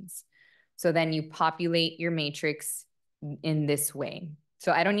domains. So then you populate your matrix in this way.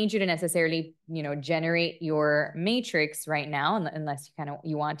 So I don't need you to necessarily, generate your matrix right now, unless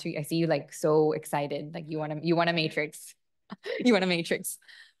you want to. I see you like so excited, like you want a matrix, you want a matrix.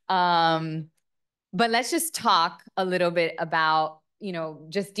 But let's just talk a little bit about,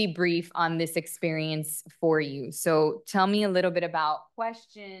 just debrief on this experience for you. So tell me a little bit about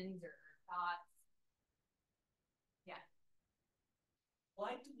questions or thoughts. Yeah.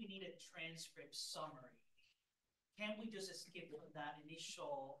 Why do we need a transcript summary? Can we just skip that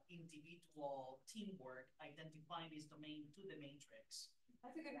initial individual teamwork, identifying this domain to the matrix?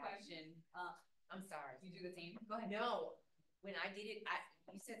 That's a good question. I'm sorry. You do the same? Go ahead. No, when I did it,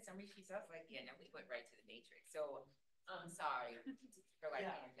 you said summary sheets. I was like, yeah, no, we went right to the matrix. So I'm sorry for like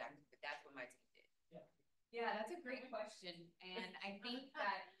interjecting, but that's what my team did. Yeah, that's a great question. And I think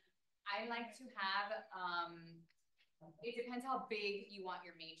that I like to have, it depends how big you want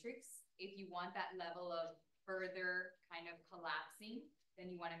your matrix. If you want that level of further kind of collapsing, then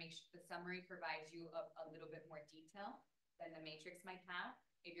you want to make sure the summary provides you a little bit more detail than the matrix might have.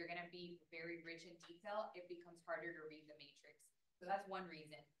 If you're going to be very rich in detail, it becomes harder to read the matrix. So that's one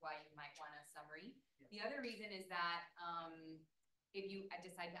reason why you might want a summary. The other reason is that if you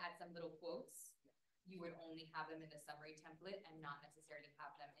decide to add some little quotes, you would only have them in the summary template and not necessarily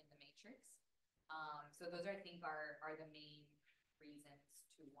have them in the matrix. So those I think are the main reasons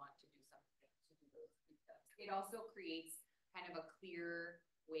to want to do something, to do those details. It also creates kind of a clear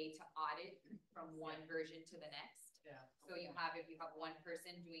way to audit from one version to the next. Yeah. So if you have one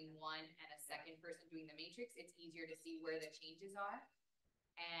person doing one and a second person doing the matrix, it's easier to see where the changes are.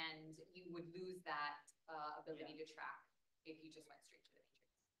 And you would lose that ability to track if you just went straight to the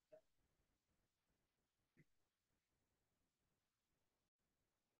matrix.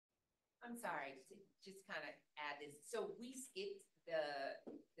 I'm sorry to just kind of add this. So we skipped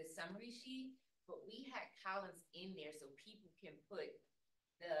the summary sheet, but we had columns in there so people can put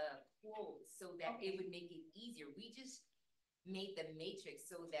the quotes so that it would make it easier. We just made the matrix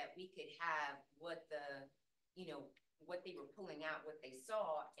so that we could have what what they were pulling out, what they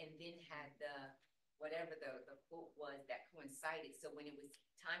saw, and then had whatever the quote was that coincided. So when it was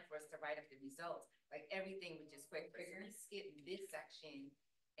time for us to write up the results, like everything was just quick. So we skipped this section,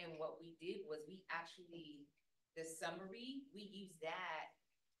 and what we did was the summary,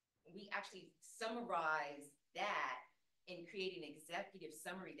 we actually summarized that and create an executive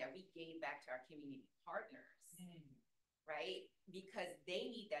summary that we gave back to our community partners, right? Because they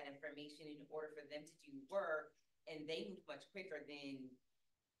need that information in order for them to do work, and they move much quicker than,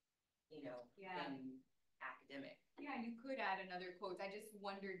 than academic. Yeah, you could add another quote. I just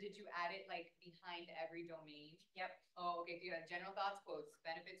wonder, did you add it like behind every domain? Yep. Oh, okay. So you have general thoughts quotes,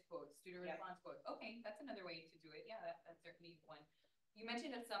 benefits quotes, student response quotes. Okay, that's another way to do it. Yeah, that's certainly one. You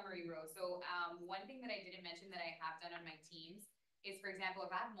mentioned a summary row. So one thing that I didn't mention that I have done on my teams is, for example, if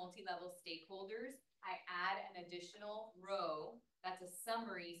I have multi-level stakeholders, I add an additional row that's a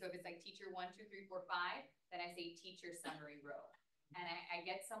summary. So if it's like teacher 1, 2, 3, 4, 5, then I say teacher summary row. And I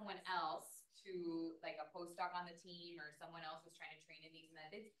get someone else to, like a postdoc on the team or someone else who's trying to train in these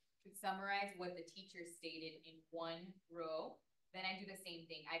methods, to summarize what the teacher stated in one row. Then I do the same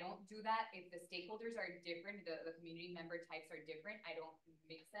thing. I don't do that if the stakeholders are different, the community member types are different. I don't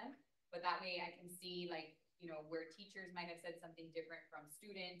mix them, but that way I can see where teachers might have said something different from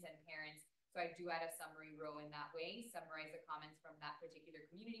students and parents. So I do add a summary row in that way, summarize the comments from that particular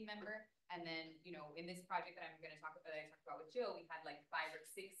community member. And then, in this project that I'm going to talk about, that I talked about with Jill, we had like 5 or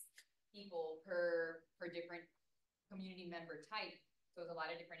 6 people per different community member type. So it was a lot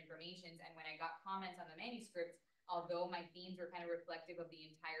of different informations. And when I got comments on the manuscripts, although my themes were kind of reflective of the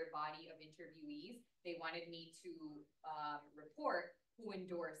entire body of interviewees, they wanted me to report who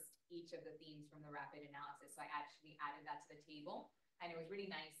endorsed each of the themes from the rapid analysis. So I actually added that to the table. And it was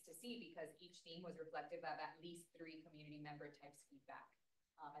really nice to see because each theme was reflective of at least 3 community member types feedback.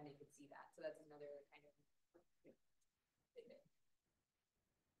 And they could see that. So that's another kind of tidbit.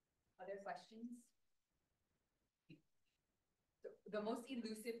 Other questions? The most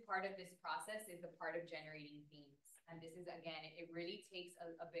elusive part of this process is the part of generating themes. And this is, again, it really takes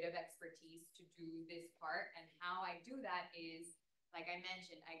a bit of expertise to do this part. And how I do that is, like I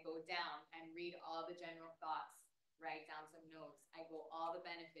mentioned, I go down and read all the general thoughts, write down some notes. I go all the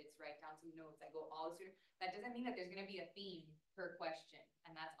benefits, write down some notes. I go all the students. That doesn't mean that there's going to be a theme per question.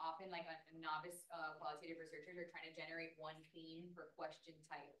 And that's often like a novice qualitative researchers are trying to generate one theme per question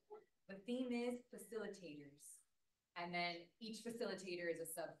type. The theme is facilitators. And then each facilitator is a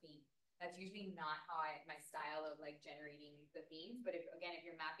sub-theme. That's usually not how my style of like generating the themes. But if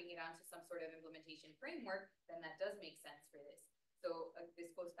you're mapping it onto some sort of implementation framework, then that does make sense for this. So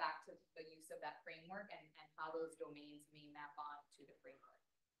this goes back to the use of that framework and how those domains may map on to the framework.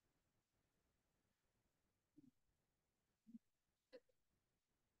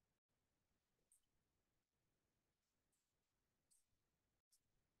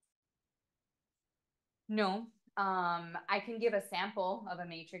 No, I can give a sample of a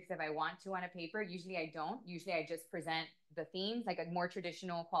matrix if I want to on a paper. Usually I don't. Usually I just present the themes, like a more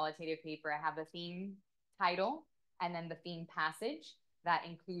traditional qualitative paper. I have the theme title and then the theme passage that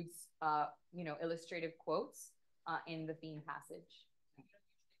includes, illustrative quotes in the theme passage.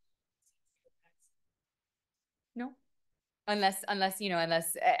 No. Unless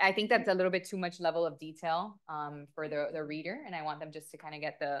I think that's a little bit too much level of detail for the reader, and I want them just to kind of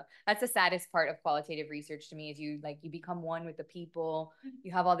get that's the saddest part of qualitative research to me is you become one with the people,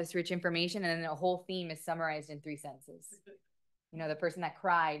 you have all this rich information, and then the whole theme is summarized in 3 sentences. The person that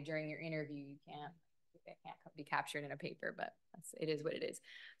cried during your interview, it can't be captured in a paper, but it is what it is.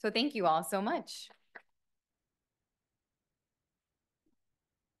 So thank you all so much.